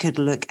as we could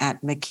look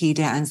at Makeda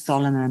and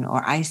Solomon,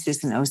 or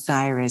Isis and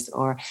Osiris,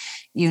 or,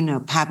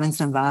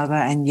 Padmasambhava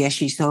and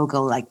Yeshi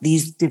Sogal, like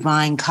these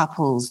divine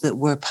couples that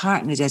were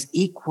partnered as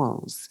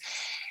equals.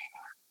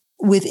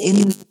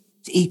 Within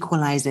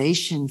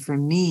equalization, for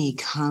me,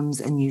 comes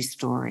a new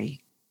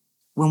story.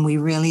 When we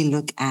really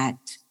look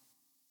at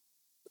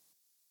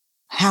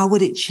how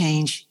would it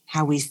change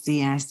how we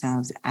see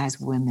ourselves as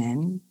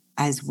women,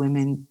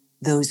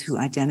 those who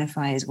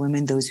identify as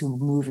women, those who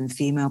move in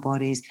female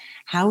bodies,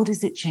 how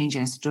does it change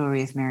our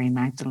story if Mary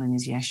Magdalene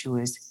is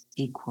Yeshua's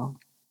equal?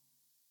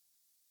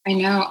 I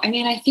know.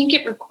 I think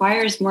it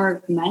requires more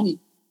of men.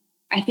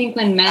 I think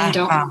when men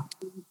don't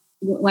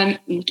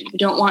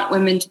want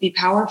women to be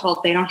powerful,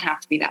 they don't have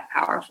to be that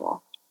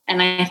powerful.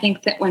 And I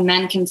think that when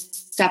men can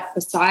step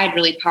beside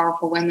really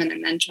powerful women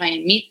and then try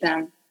and meet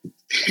them,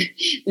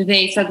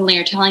 they suddenly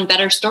are telling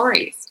better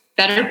stories,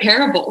 better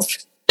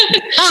parables.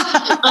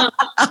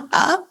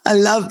 I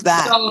love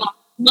that. So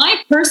my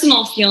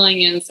personal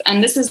feeling is,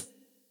 and this is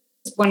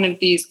one of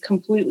these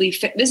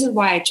this is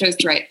why I chose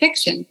to write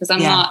fiction, because I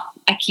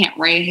can't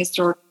write a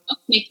historical book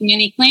making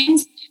any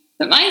claims.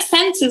 But my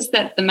sense is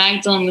that the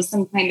Magdalene was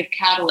some kind of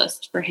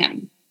catalyst for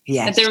him.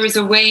 Yes. That there was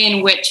a way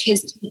in which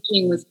his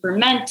teaching was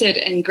fermented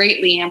and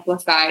greatly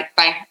amplified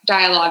by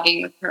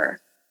dialoguing with her.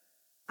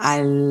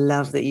 I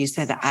love that you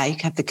said that. I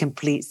have the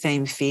complete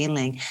same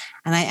feeling.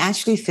 And I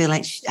actually feel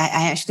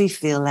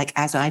like,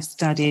 as I've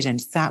studied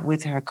and sat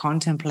with her,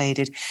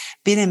 contemplated,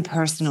 been in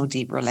personal,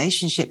 deep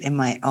relationship in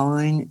my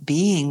own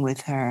being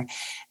with her,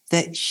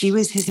 that she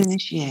was his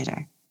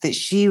initiator, that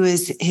she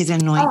was his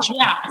anointed. Oh,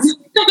 yeah.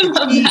 I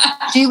love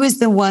that. She was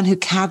the one who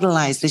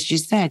catalyzed, as you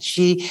said.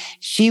 She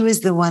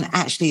was the one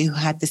actually who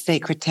had the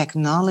sacred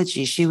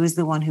technology. She was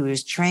the one who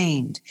was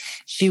trained.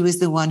 She was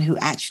the one who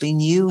actually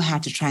knew how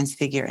to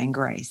transfigure in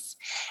grace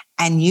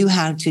and knew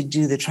how to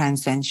do the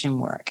transcension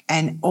work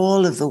and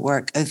all of the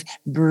work of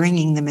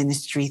bringing the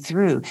ministry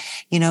through.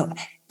 You know,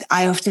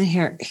 I often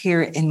hear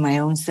it in my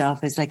own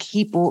self as like,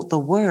 he bought the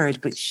word,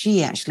 but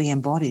she actually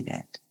embodied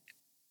it.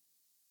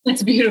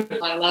 That's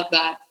beautiful. I love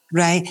that.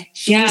 Right.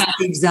 She was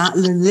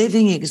the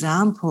living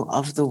example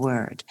of the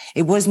word.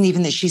 It wasn't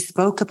even that she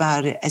spoke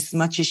about it as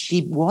much as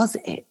she was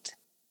it.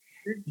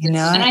 You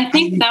know? And I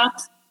think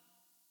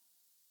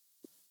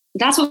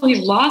that's what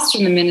we've lost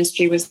from the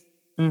ministry was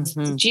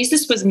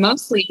Jesus was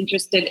mostly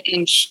interested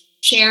in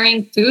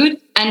sharing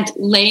food and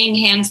laying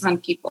hands on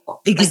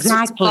people.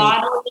 Exactly.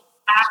 Like bodily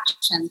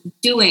action,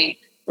 doing,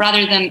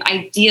 rather than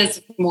ideas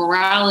of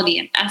morality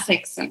and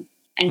ethics and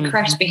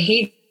correct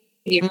behavior.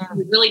 We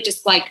really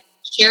just like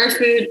share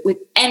food with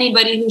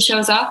anybody who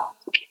shows up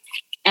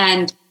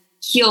and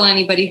heal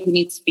anybody who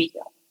needs to be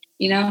healed.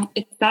 You know,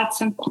 it's that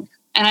simple.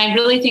 And I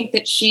really think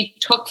that she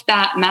took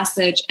that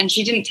message and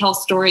she didn't tell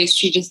stories.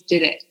 She just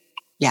did it.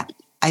 Yeah,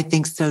 I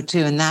think so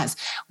too. And that's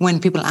when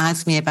people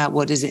ask me about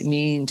what does it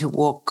mean to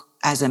walk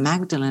as a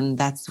Magdalene,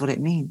 that's what it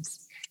means.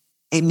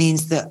 It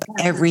means that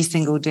every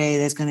single day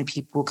there's going to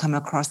be people come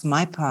across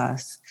my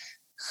path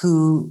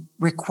who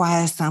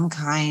require some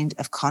kind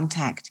of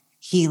contact,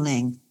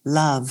 healing,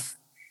 love.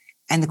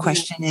 And the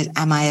question is,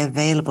 am I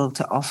available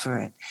to offer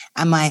it?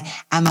 Am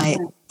I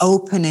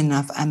open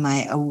enough? Am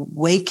I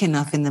awake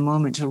enough in the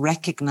moment to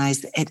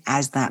recognize it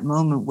as that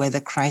moment where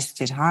the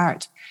Christed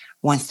heart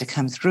wants to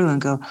come through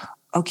and go,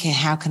 okay,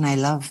 how can I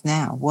love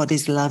now? What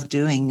is love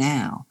doing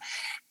now?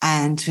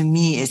 And to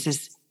me, it's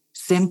as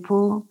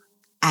simple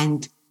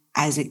and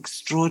as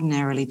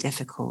extraordinarily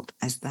difficult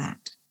as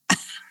that.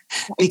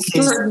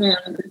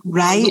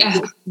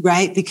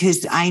 Right.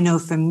 Because I know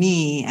for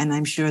me, and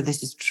I'm sure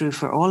this is true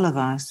for all of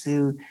us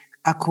who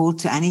are called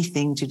to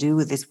anything to do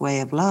with this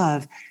way of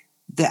love,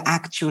 that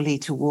actually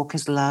to walk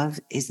as love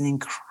is an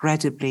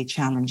incredibly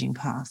challenging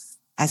path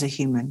as a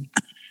human.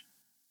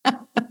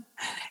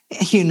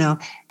 You know,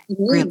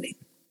 really.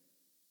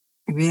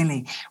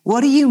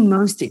 What are you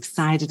most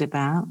excited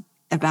about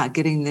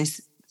getting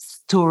this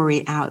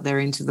story out there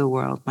into the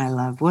world, my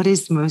love? What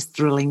is most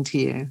thrilling to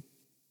you?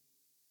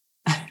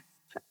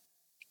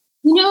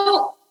 You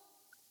know,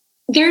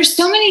 there's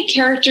so many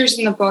characters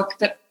in the book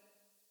that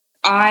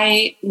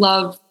I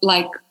love,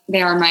 like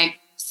they are my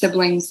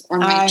siblings or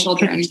my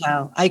children.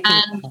 I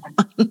can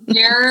tell.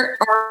 There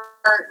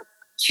are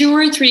 2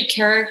 or 3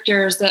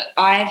 characters that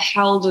I've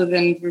held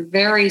within a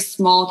very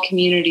small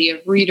community of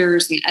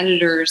readers and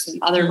editors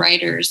and other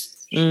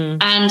writers.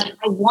 And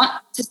I want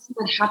to see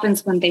what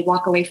happens when they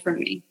walk away from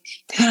me.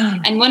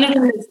 And one of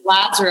them is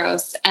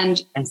Lazarus.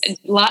 And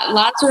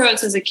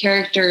Lazarus as a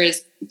character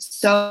is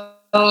so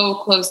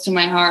close to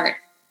my heart.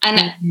 And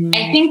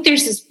I think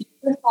there's this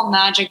beautiful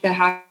magic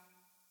that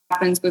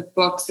happens with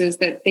books is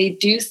that they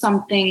do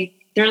something.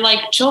 They're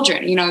like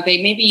children, you know,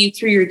 maybe you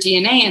threw your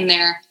DNA in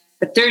there,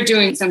 but they're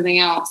doing something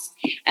else.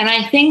 And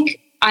I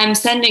think I'm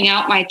sending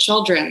out my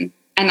children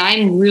and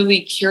I'm really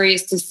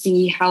curious to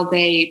see how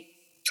they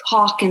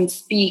talk and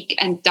speak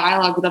and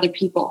dialogue with other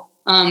people.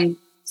 So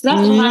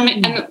that's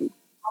what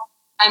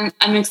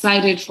I'm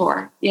excited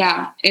for.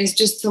 Yeah. Is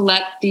just to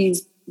let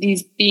these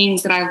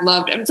beings that I've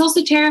loved. And it's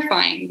also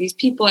terrifying. These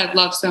people I've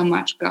loved so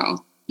much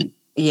go.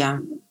 Yeah,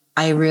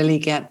 I really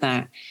get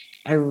that.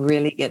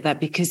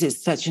 Because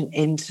it's such an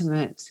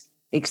intimate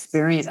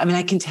experience. I mean,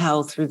 I can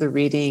tell through the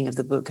reading of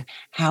the book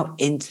how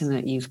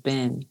intimate you've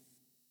been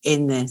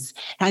in this.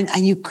 And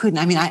you couldn't,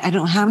 I mean, I don't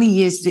know, how many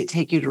years did it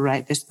take you to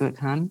write this book,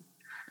 hon?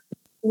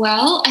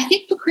 Well, I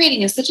think book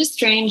writing is such a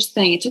strange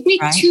thing. It took me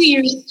 2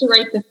 years to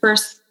write the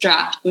first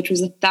draft, which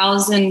was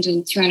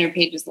 1,200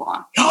 pages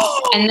long.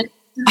 And then it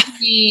took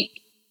me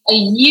a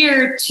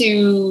year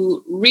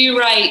to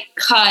rewrite,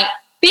 cut,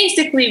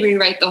 basically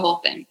rewrite the whole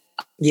thing.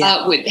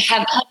 Would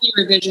have heavy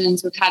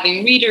revisions with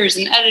having readers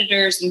and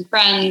editors and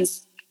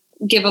friends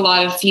give a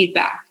lot of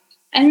feedback.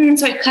 And then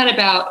so I cut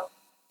about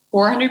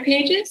 400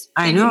 pages.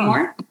 I know.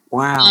 More.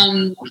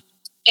 Wow.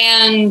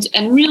 And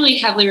really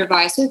heavily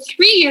revised. So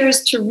 3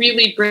 years to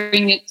really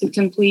bring it to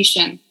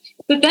completion.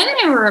 But then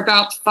there were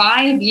about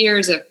 5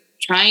 years of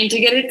trying to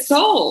get it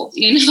sold,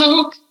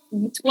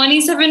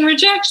 27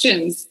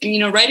 rejections,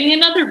 writing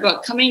another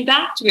book, coming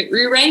back to it,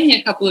 rewriting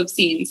a couple of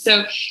scenes.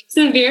 So it's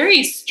a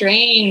very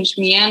strange,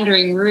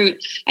 meandering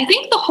route. I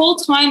think the whole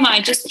time I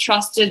just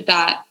trusted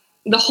that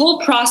the whole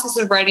process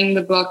of writing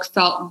the book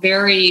felt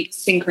very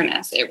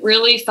synchronous. It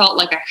really felt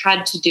like I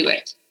had to do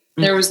it.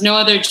 There was no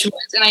other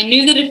choice. And I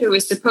knew that if it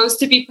was supposed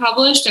to be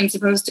published and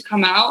supposed to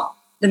come out,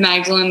 the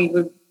Magdalene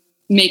would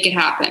make it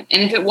happen.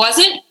 And if it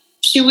wasn't,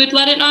 she would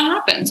let it not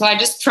happen. So I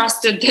just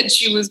trusted that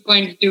she was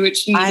going to do what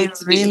she needed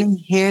to do. I really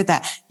hear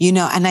that,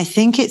 and I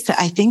think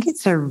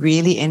it's a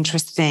really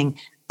interesting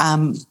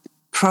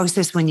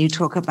process when you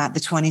talk about the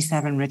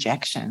 27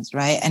 rejections,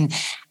 right?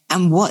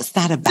 And what's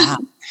that about?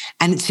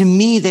 And to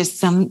me,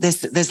 there's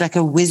like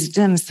a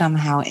wisdom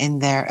somehow in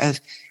there of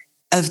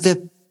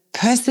the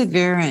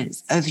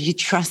perseverance, of you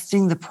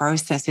trusting the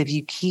process, of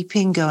you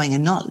keeping going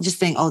and not just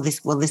saying,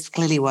 this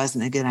clearly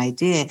wasn't a good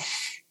idea.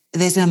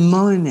 There's a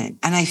moment,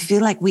 and I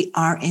feel like we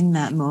are in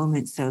that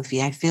moment,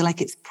 Sophie. I feel like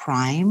it's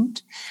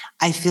primed.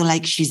 I feel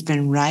like she's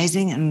been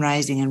rising and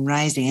rising and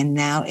rising, and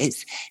now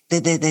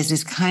there's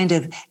this kind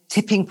of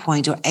tipping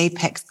point or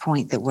apex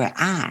point that we're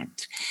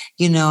at,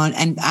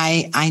 and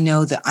I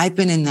know that I've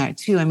been in there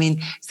too. I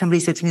mean, somebody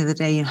said to me the other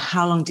day,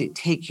 how long did it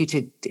take you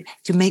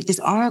to make this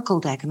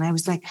oracle deck? And I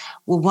was like,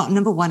 well,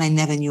 number one, I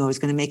never knew I was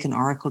going to make an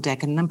oracle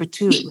deck, and number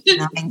two,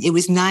 it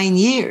was 9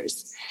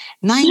 years.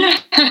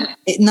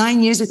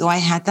 9 years ago, I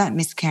had that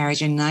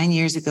miscarriage, and 9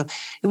 years ago,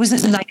 it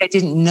wasn't like I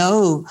didn't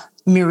know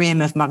Miriam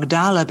of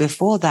Magdala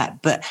before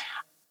that, but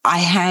I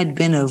had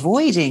been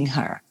avoiding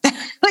her.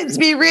 Let's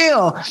be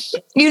real.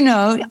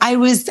 I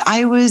was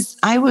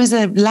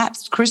a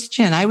lapsed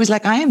Christian. I was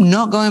like, I am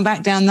not going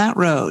back down that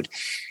road.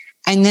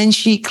 And then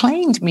she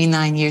claimed me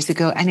 9 years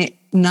ago, and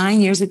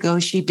 9 years ago,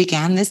 she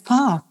began this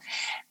path.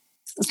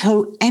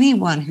 So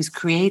anyone who's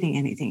creating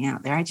anything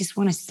out there, I just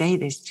want to say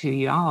this to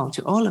you all,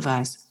 to all of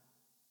us.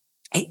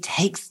 It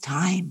takes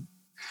time.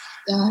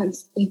 It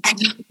does.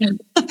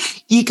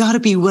 You got to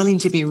be willing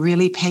to be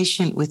really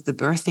patient with the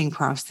birthing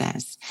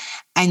process.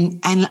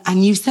 And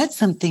you said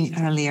something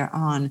earlier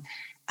on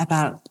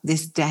about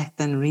this death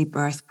and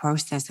rebirth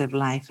process of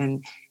life,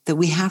 and that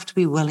we have to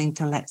be willing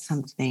to let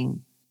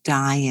something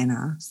die in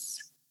us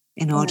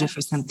in order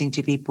for something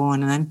to be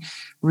born. And I'm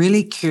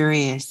really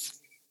curious,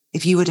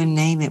 if you were to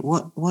name it,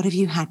 what have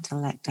you had to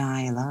let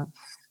die, love?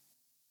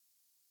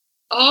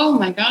 Oh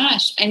my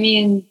gosh. I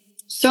mean,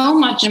 so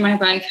much in my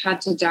life had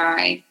to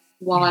die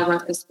while I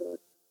wrote this book.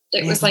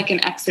 It was like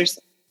an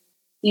exercise.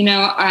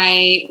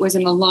 I was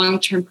in a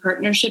long-term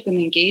partnership and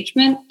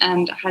engagement,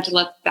 and I had to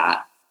let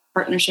that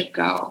partnership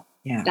go.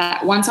 Yeah.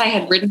 That once I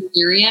had written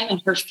Miriam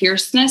and her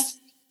fierceness,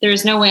 there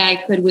was no way I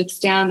could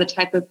withstand the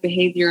type of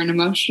behavior and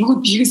emotional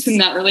abuse in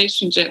that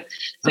relationship.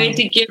 So I had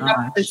to give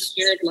up the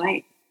shared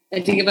life.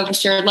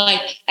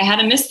 I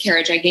had a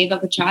miscarriage. I gave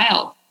up a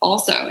child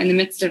also in the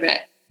midst of it.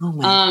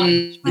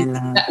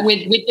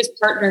 With this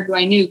partner who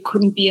I knew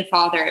couldn't be a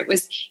father. It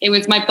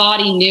was my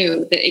body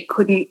knew that it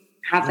couldn't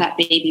have that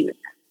baby with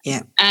him.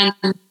 Yeah. And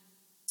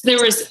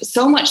there was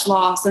so much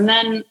loss. And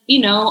then,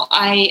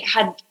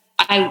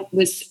 I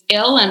was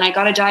ill and I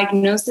got a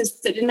diagnosis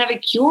that didn't have a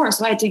cure.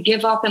 So I had to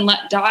give up and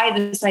let die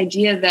this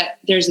idea that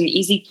there's an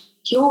easy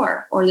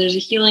cure or there's a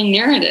healing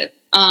narrative.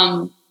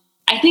 I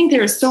think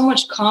there is so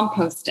much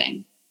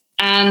composting,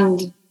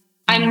 and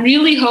I'm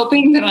really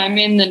hoping that I'm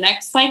in the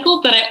next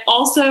cycle, but I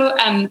also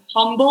am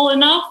humble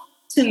enough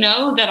to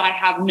know that I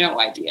have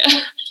no idea.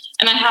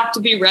 And I have to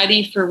be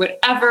ready for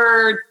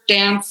whatever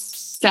dance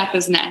step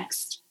is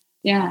next.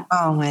 Yeah.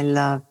 Oh, my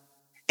love.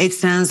 It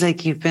sounds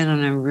like you've been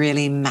on a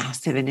really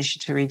massive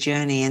initiatory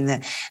journey, and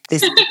that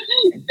this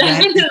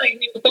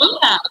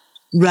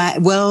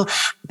right. Well,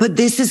 but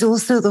this is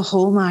also the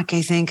hallmark,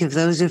 I think, of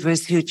those of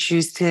us who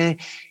choose to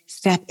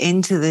step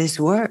into this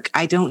work.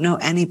 I don't know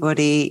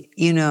anybody,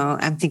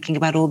 I'm thinking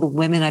about all the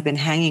women I've been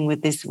hanging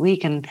with this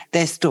week and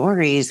their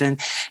stories, and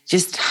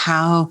just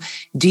how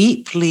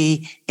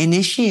deeply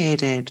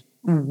initiated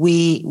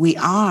we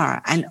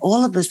are, and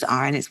all of us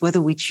are. And it's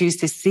whether we choose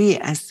to see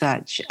it as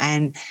such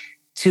and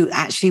to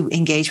actually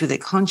engage with it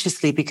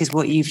consciously, because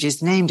what you've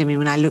just named, I mean,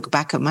 when I look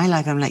back at my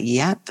life, I'm like,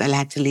 yep, I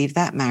had to leave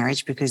that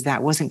marriage because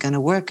that wasn't going to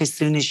work. As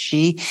soon as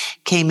she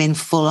came in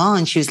full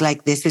on, she was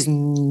like, this is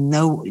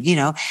no,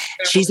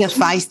 she's a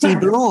feisty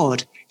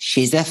broad.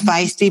 She's a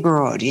feisty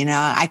broad.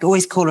 I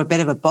always call her a bit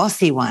of a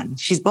bossy one.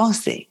 She's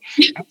bossy.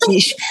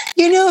 She's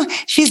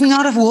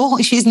not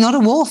a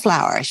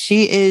wallflower.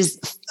 She is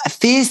a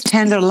fierce,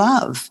 tender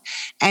love.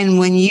 And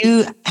when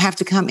you have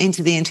to come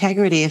into the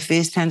integrity of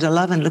fierce, tender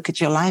love and look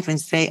at your life and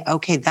say,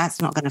 okay,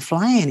 that's not going to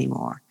fly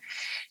anymore.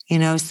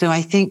 So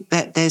I think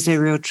that there's a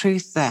real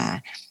truth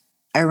there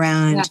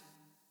around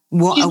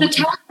what. She's the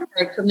tower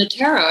card from the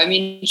tarot. I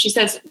mean, she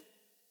says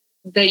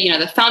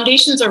the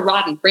foundations are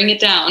rotten. Bring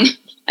it down.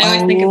 I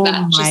always think of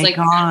that. Oh my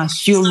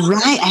gosh, you're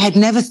right. I had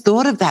never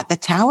thought of that. The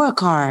tower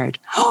card.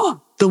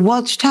 Oh, the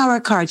watchtower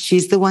card.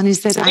 She's the one who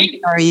said, I'm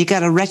sorry, you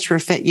got to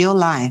retrofit your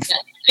life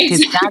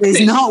because that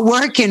is not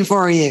working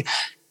for you.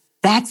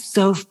 That's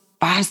so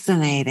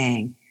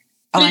fascinating.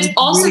 But it's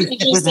also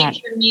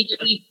interesting for me that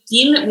we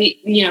deem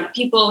that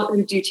people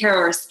who do tarot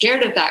are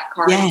scared of that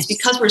card. Yes. It's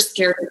because we're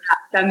scared of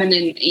that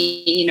feminine,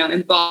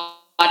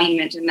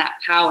 embodiment and that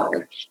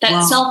power,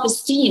 that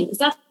self-esteem.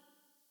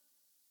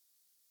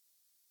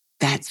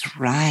 That's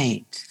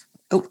right.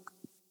 Oh,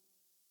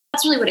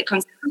 that's really what it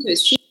comes down to.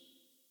 Is she?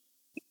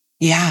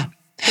 Yeah.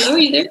 Hello, are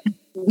you there?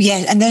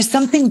 Yeah, and there's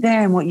something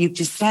there in what you've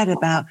just said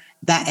about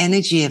that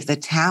energy of the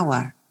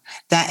tower.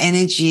 that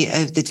energy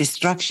of the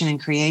destruction and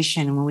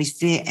creation. And when we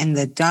see it in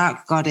the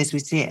dark goddess, we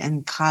see it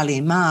in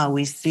Kali Ma,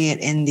 we see it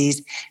in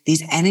these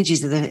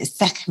energies of the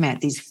Sekhmet,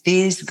 these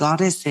fierce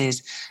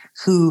goddesses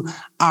who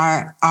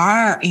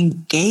are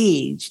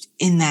engaged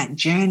in that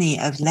journey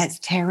of let's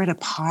tear it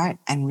apart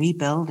and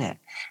rebuild it.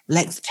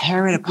 Let's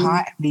tear it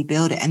apart and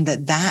rebuild it. And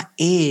that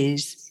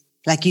is,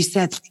 like you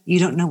said, you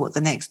don't know what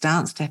the next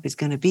dance step is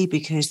going to be,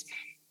 because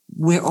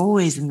we're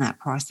always in that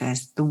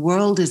process. The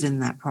world is in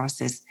that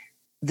process.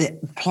 The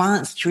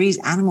plants, trees,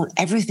 animals,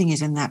 everything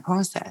is in that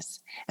process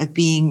of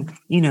being,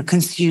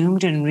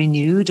 consumed and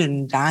renewed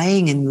and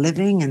dying and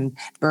living and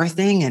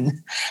birthing.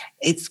 And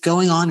it's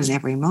going on in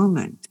every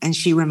moment. And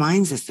she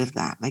reminds us of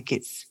that. Like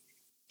it's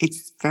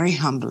very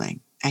humbling,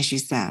 as you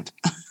said,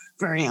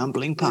 very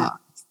humbling part.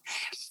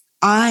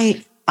 Yeah.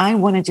 I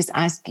want to just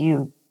ask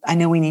you, I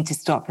know we need to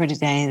stop for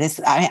today.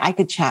 I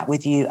could chat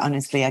with you.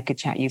 Honestly, I could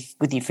chat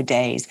with you for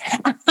days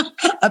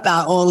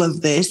about all of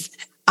this.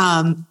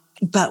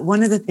 But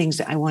one of the things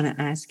that I want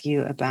to ask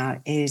you about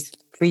is,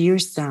 for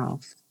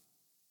yourself,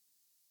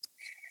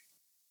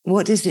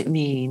 what does it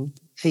mean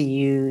for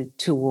you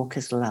to walk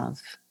as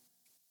love?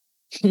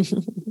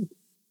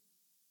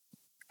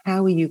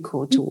 How are you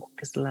called to walk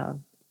as love?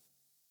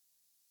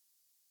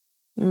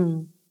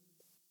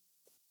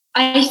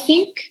 I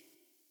think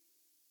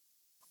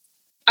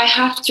I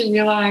have to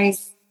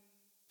realize,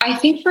 I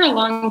think for a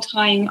long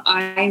time,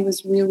 I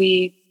was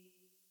really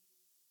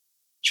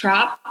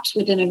trapped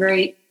within a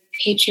very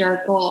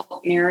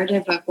patriarchal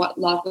narrative of what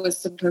love was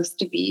supposed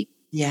to be.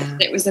 Yeah.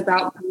 It was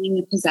about being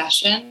a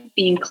possession,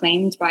 being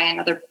claimed by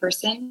another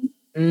person.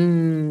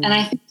 And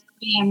I think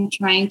I'm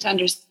trying to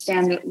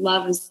understand that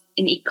love is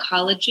an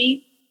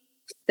ecology,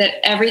 that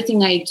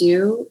everything I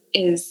do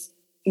is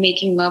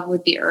making love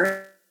with the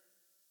earth.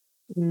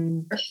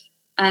 And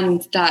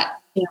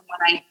that, when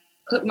I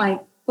put my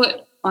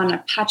foot on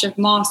a patch of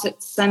moss,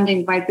 it's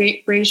sending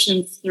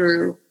vibrations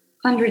through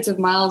hundreds of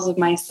miles of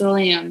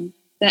mycelium,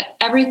 that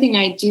everything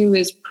I do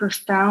is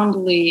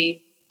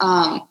profoundly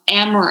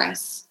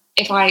amorous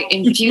if I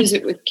infuse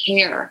it with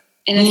care.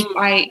 And if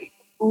I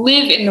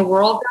live in the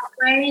world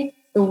that way,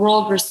 the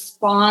world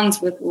responds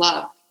with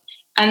love.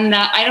 And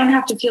that I don't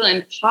have to feel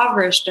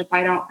impoverished if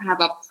I don't have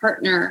a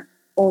partner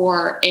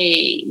or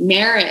a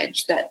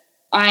marriage, that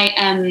I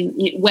am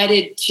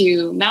wedded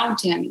to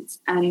mountains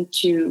and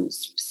to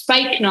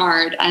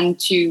spikenard and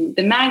to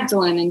the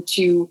Magdalene and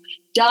to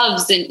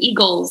doves and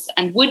eagles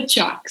and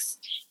woodchucks.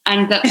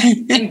 And that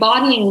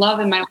embodying love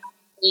in my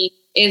life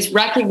is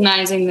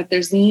recognizing that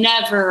there's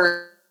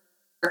never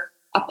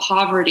a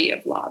poverty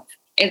of love.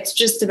 It's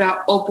just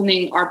about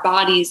opening our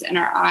bodies and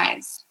our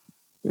eyes.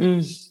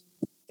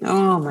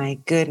 Oh, my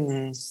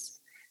goodness.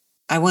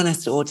 I want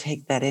us to all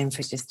take that in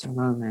for just a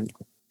moment.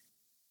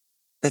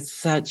 That's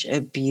such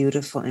a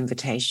beautiful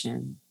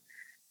invitation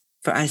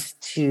for us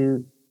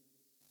to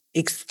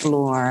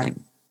explore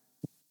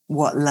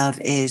what love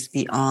is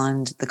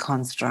beyond the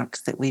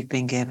constructs that we've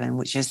been given,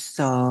 which is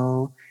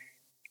so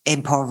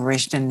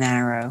impoverished and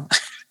narrow.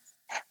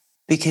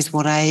 Because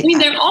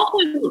they're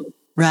also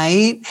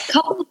right.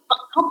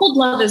 Coupled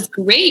love is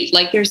great.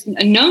 Like there's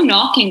no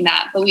knocking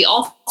that, but we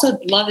also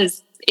love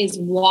is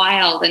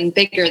wild and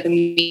bigger than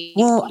we.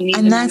 Well, can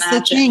and that's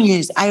imagine. The thing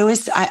is,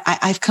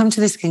 I've come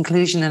to this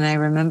conclusion, and I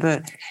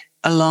remember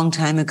a long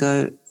time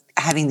ago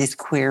having this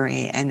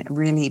query, and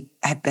really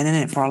have been in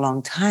it for a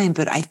long time.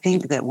 But I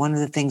think that one of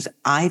the things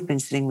I've been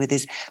sitting with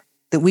is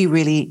that we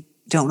really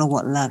don't know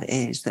what love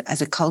is. That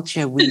as a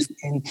culture, we've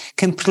been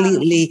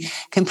completely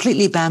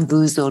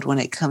bamboozled when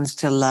it comes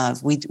to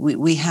love.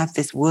 We have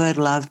this word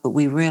love, but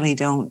we really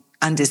don't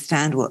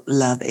understand what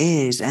love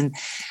is. And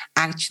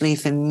actually,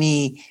 for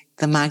me,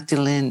 the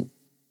Magdalene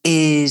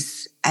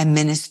is a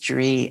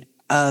ministry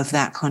of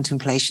that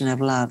contemplation of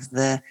love,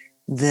 the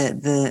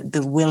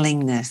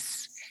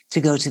willingness to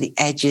go to the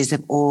edges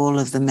of all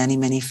of the many,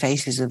 many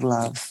faces of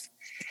love.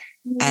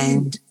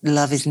 And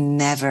love is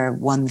never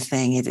one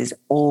thing. It is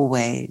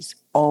always,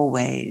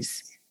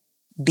 always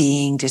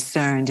being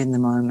discerned in the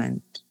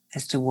moment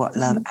as to what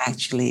love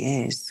actually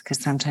is. Because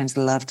sometimes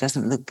love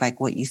doesn't look like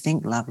what you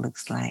think love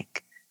looks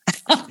like.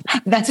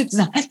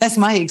 That's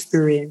my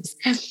experience.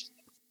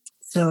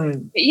 So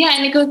yeah,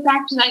 and it goes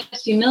back to that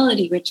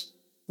humility, which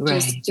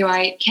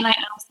right. Can I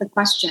ask the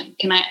question?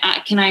 Can I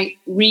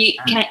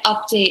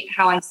update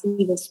how I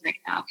see this right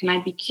now? Can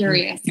I be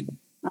curious?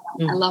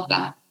 I love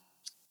that.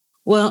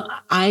 Well,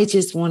 I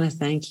just want to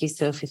thank you,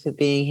 Sophie, for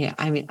being here.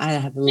 I mean, I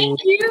have you.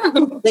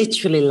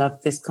 Literally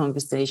loved this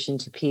conversation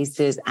to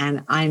pieces.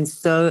 And I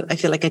feel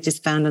like I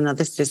just found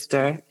another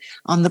sister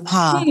on the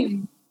path.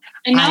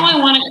 And now I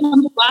want to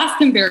come to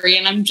Glastonbury,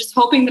 and I'm just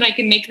hoping that I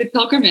can make the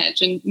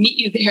pilgrimage and meet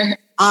you there.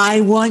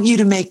 I want you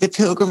to make the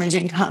pilgrimage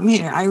and come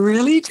here. I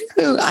really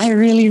do. I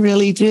really,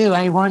 really do.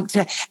 I want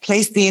to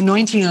place the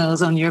anointing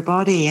oils on your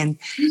body and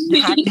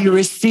have you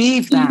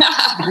receive that.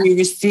 Yeah. You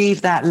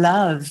receive that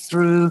love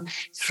through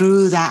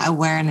that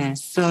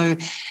awareness. So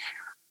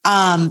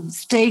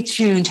stay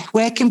tuned.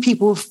 Where can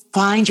people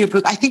find your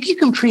book? I think you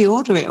can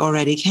pre-order it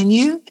already. Can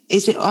you?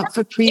 Is it up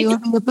for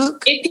pre-ordering the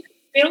book?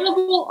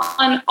 available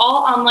on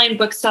all online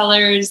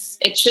booksellers.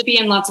 It should be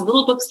in lots of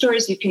little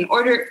bookstores. You can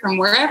order it from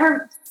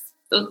wherever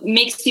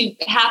makes you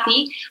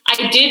happy.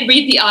 I did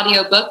read the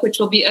audiobook, which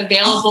will be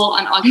available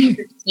on August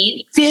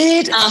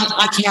 15th.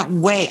 I can't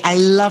wait. I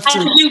love to.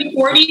 I do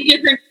 40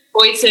 different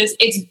voices.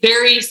 It's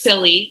very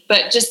silly,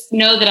 but just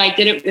know that I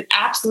did it with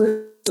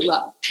absolute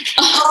love.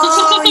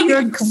 Oh,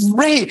 you're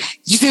great.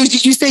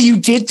 Did you say you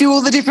did do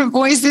all the different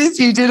voices?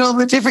 You did all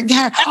the different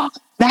characters? Oh,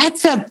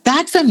 that's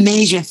a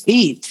major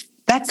feat.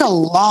 That's a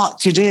lot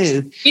to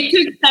do. It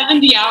took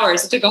 70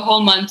 hours. It took a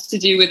whole month to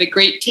do with a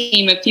great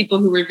team of people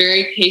who were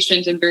very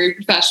patient and very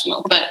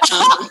professional. But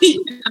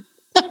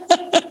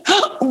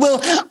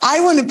well, I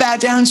want to bow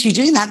down to you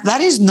doing that.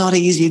 That is not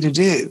easy to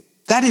do.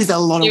 That is a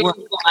lot of work.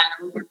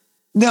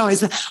 No,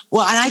 and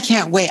I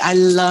can't wait. I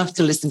love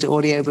to listen to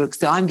audiobooks,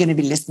 so I'm going to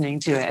be listening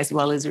to it as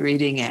well as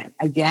reading it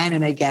again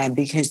and again,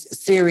 because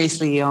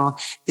seriously, y'all,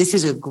 this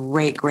is a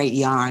great, great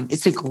yarn.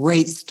 It's a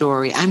great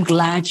story. I'm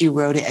glad you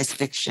wrote it as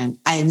fiction.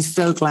 I am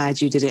so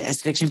glad you did it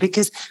as fiction,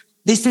 because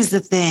this is the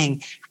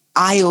thing.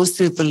 I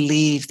also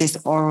believe this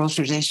oral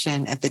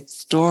tradition of the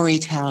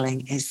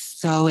storytelling is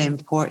so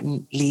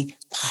importantly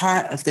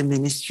part of the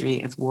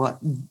ministry of what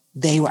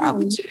they were up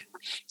to.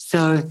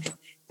 So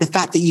the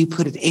fact that you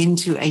put it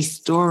into a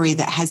story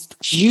that has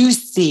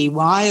juicy,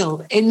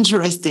 wild,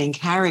 interesting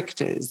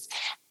characters.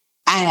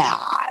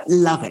 I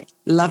love it.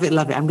 Love it.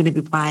 Love it. I'm going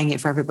to be buying it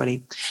for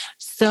everybody.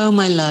 So,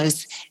 my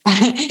loves,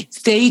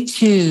 stay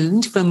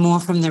tuned for more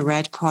from the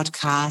Red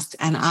podcast.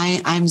 And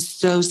I'm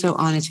so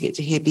honored to get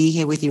to be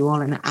here with you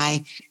all. And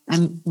I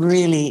am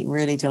really,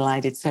 really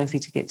delighted, Sophie,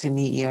 to get to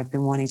meet you. I've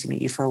been wanting to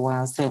meet you for a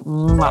while. So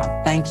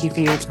thank you for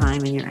your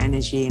time and your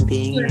energy and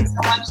being here. So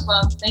much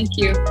love. Thank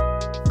you.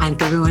 And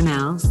for everyone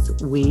else,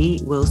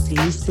 we will see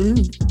you soon.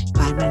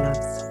 Bye, my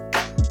loves.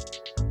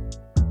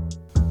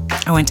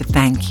 I want to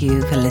thank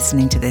you for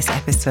listening to this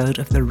episode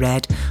of the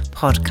Red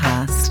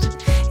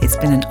podcast. It's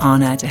been an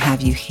honor to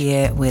have you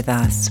here with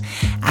us.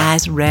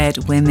 As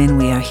Red women,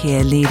 we are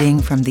here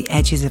leading from the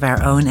edges of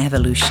our own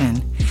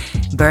evolution,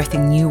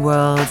 birthing new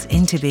worlds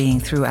into being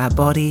through our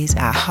bodies,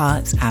 our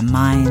hearts, our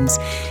minds,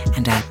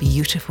 and our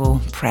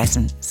beautiful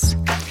presence.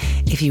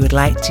 If you would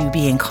like to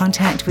be in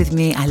contact with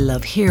me, I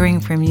love hearing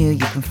from you.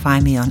 You can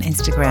find me on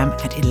Instagram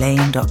at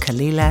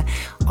elaine.kalila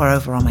or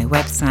over on my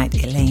website,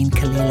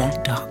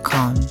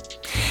 elainekalila.com.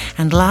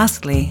 And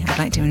lastly, I'd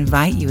like to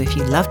invite you, if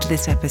you loved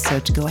this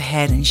episode, to go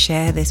ahead and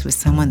share this with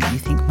someone that you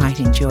think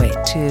might enjoy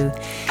it too.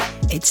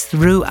 It's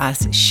through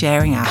us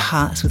sharing our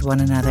hearts with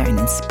one another and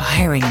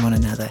inspiring one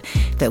another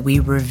that we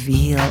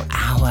reveal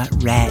our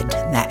red,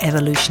 that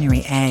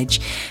evolutionary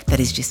edge that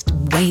is just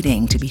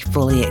waiting to be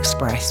fully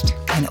expressed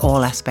in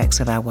all aspects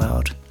of our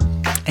world.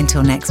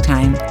 Until next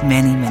time,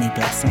 many, many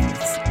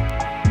blessings.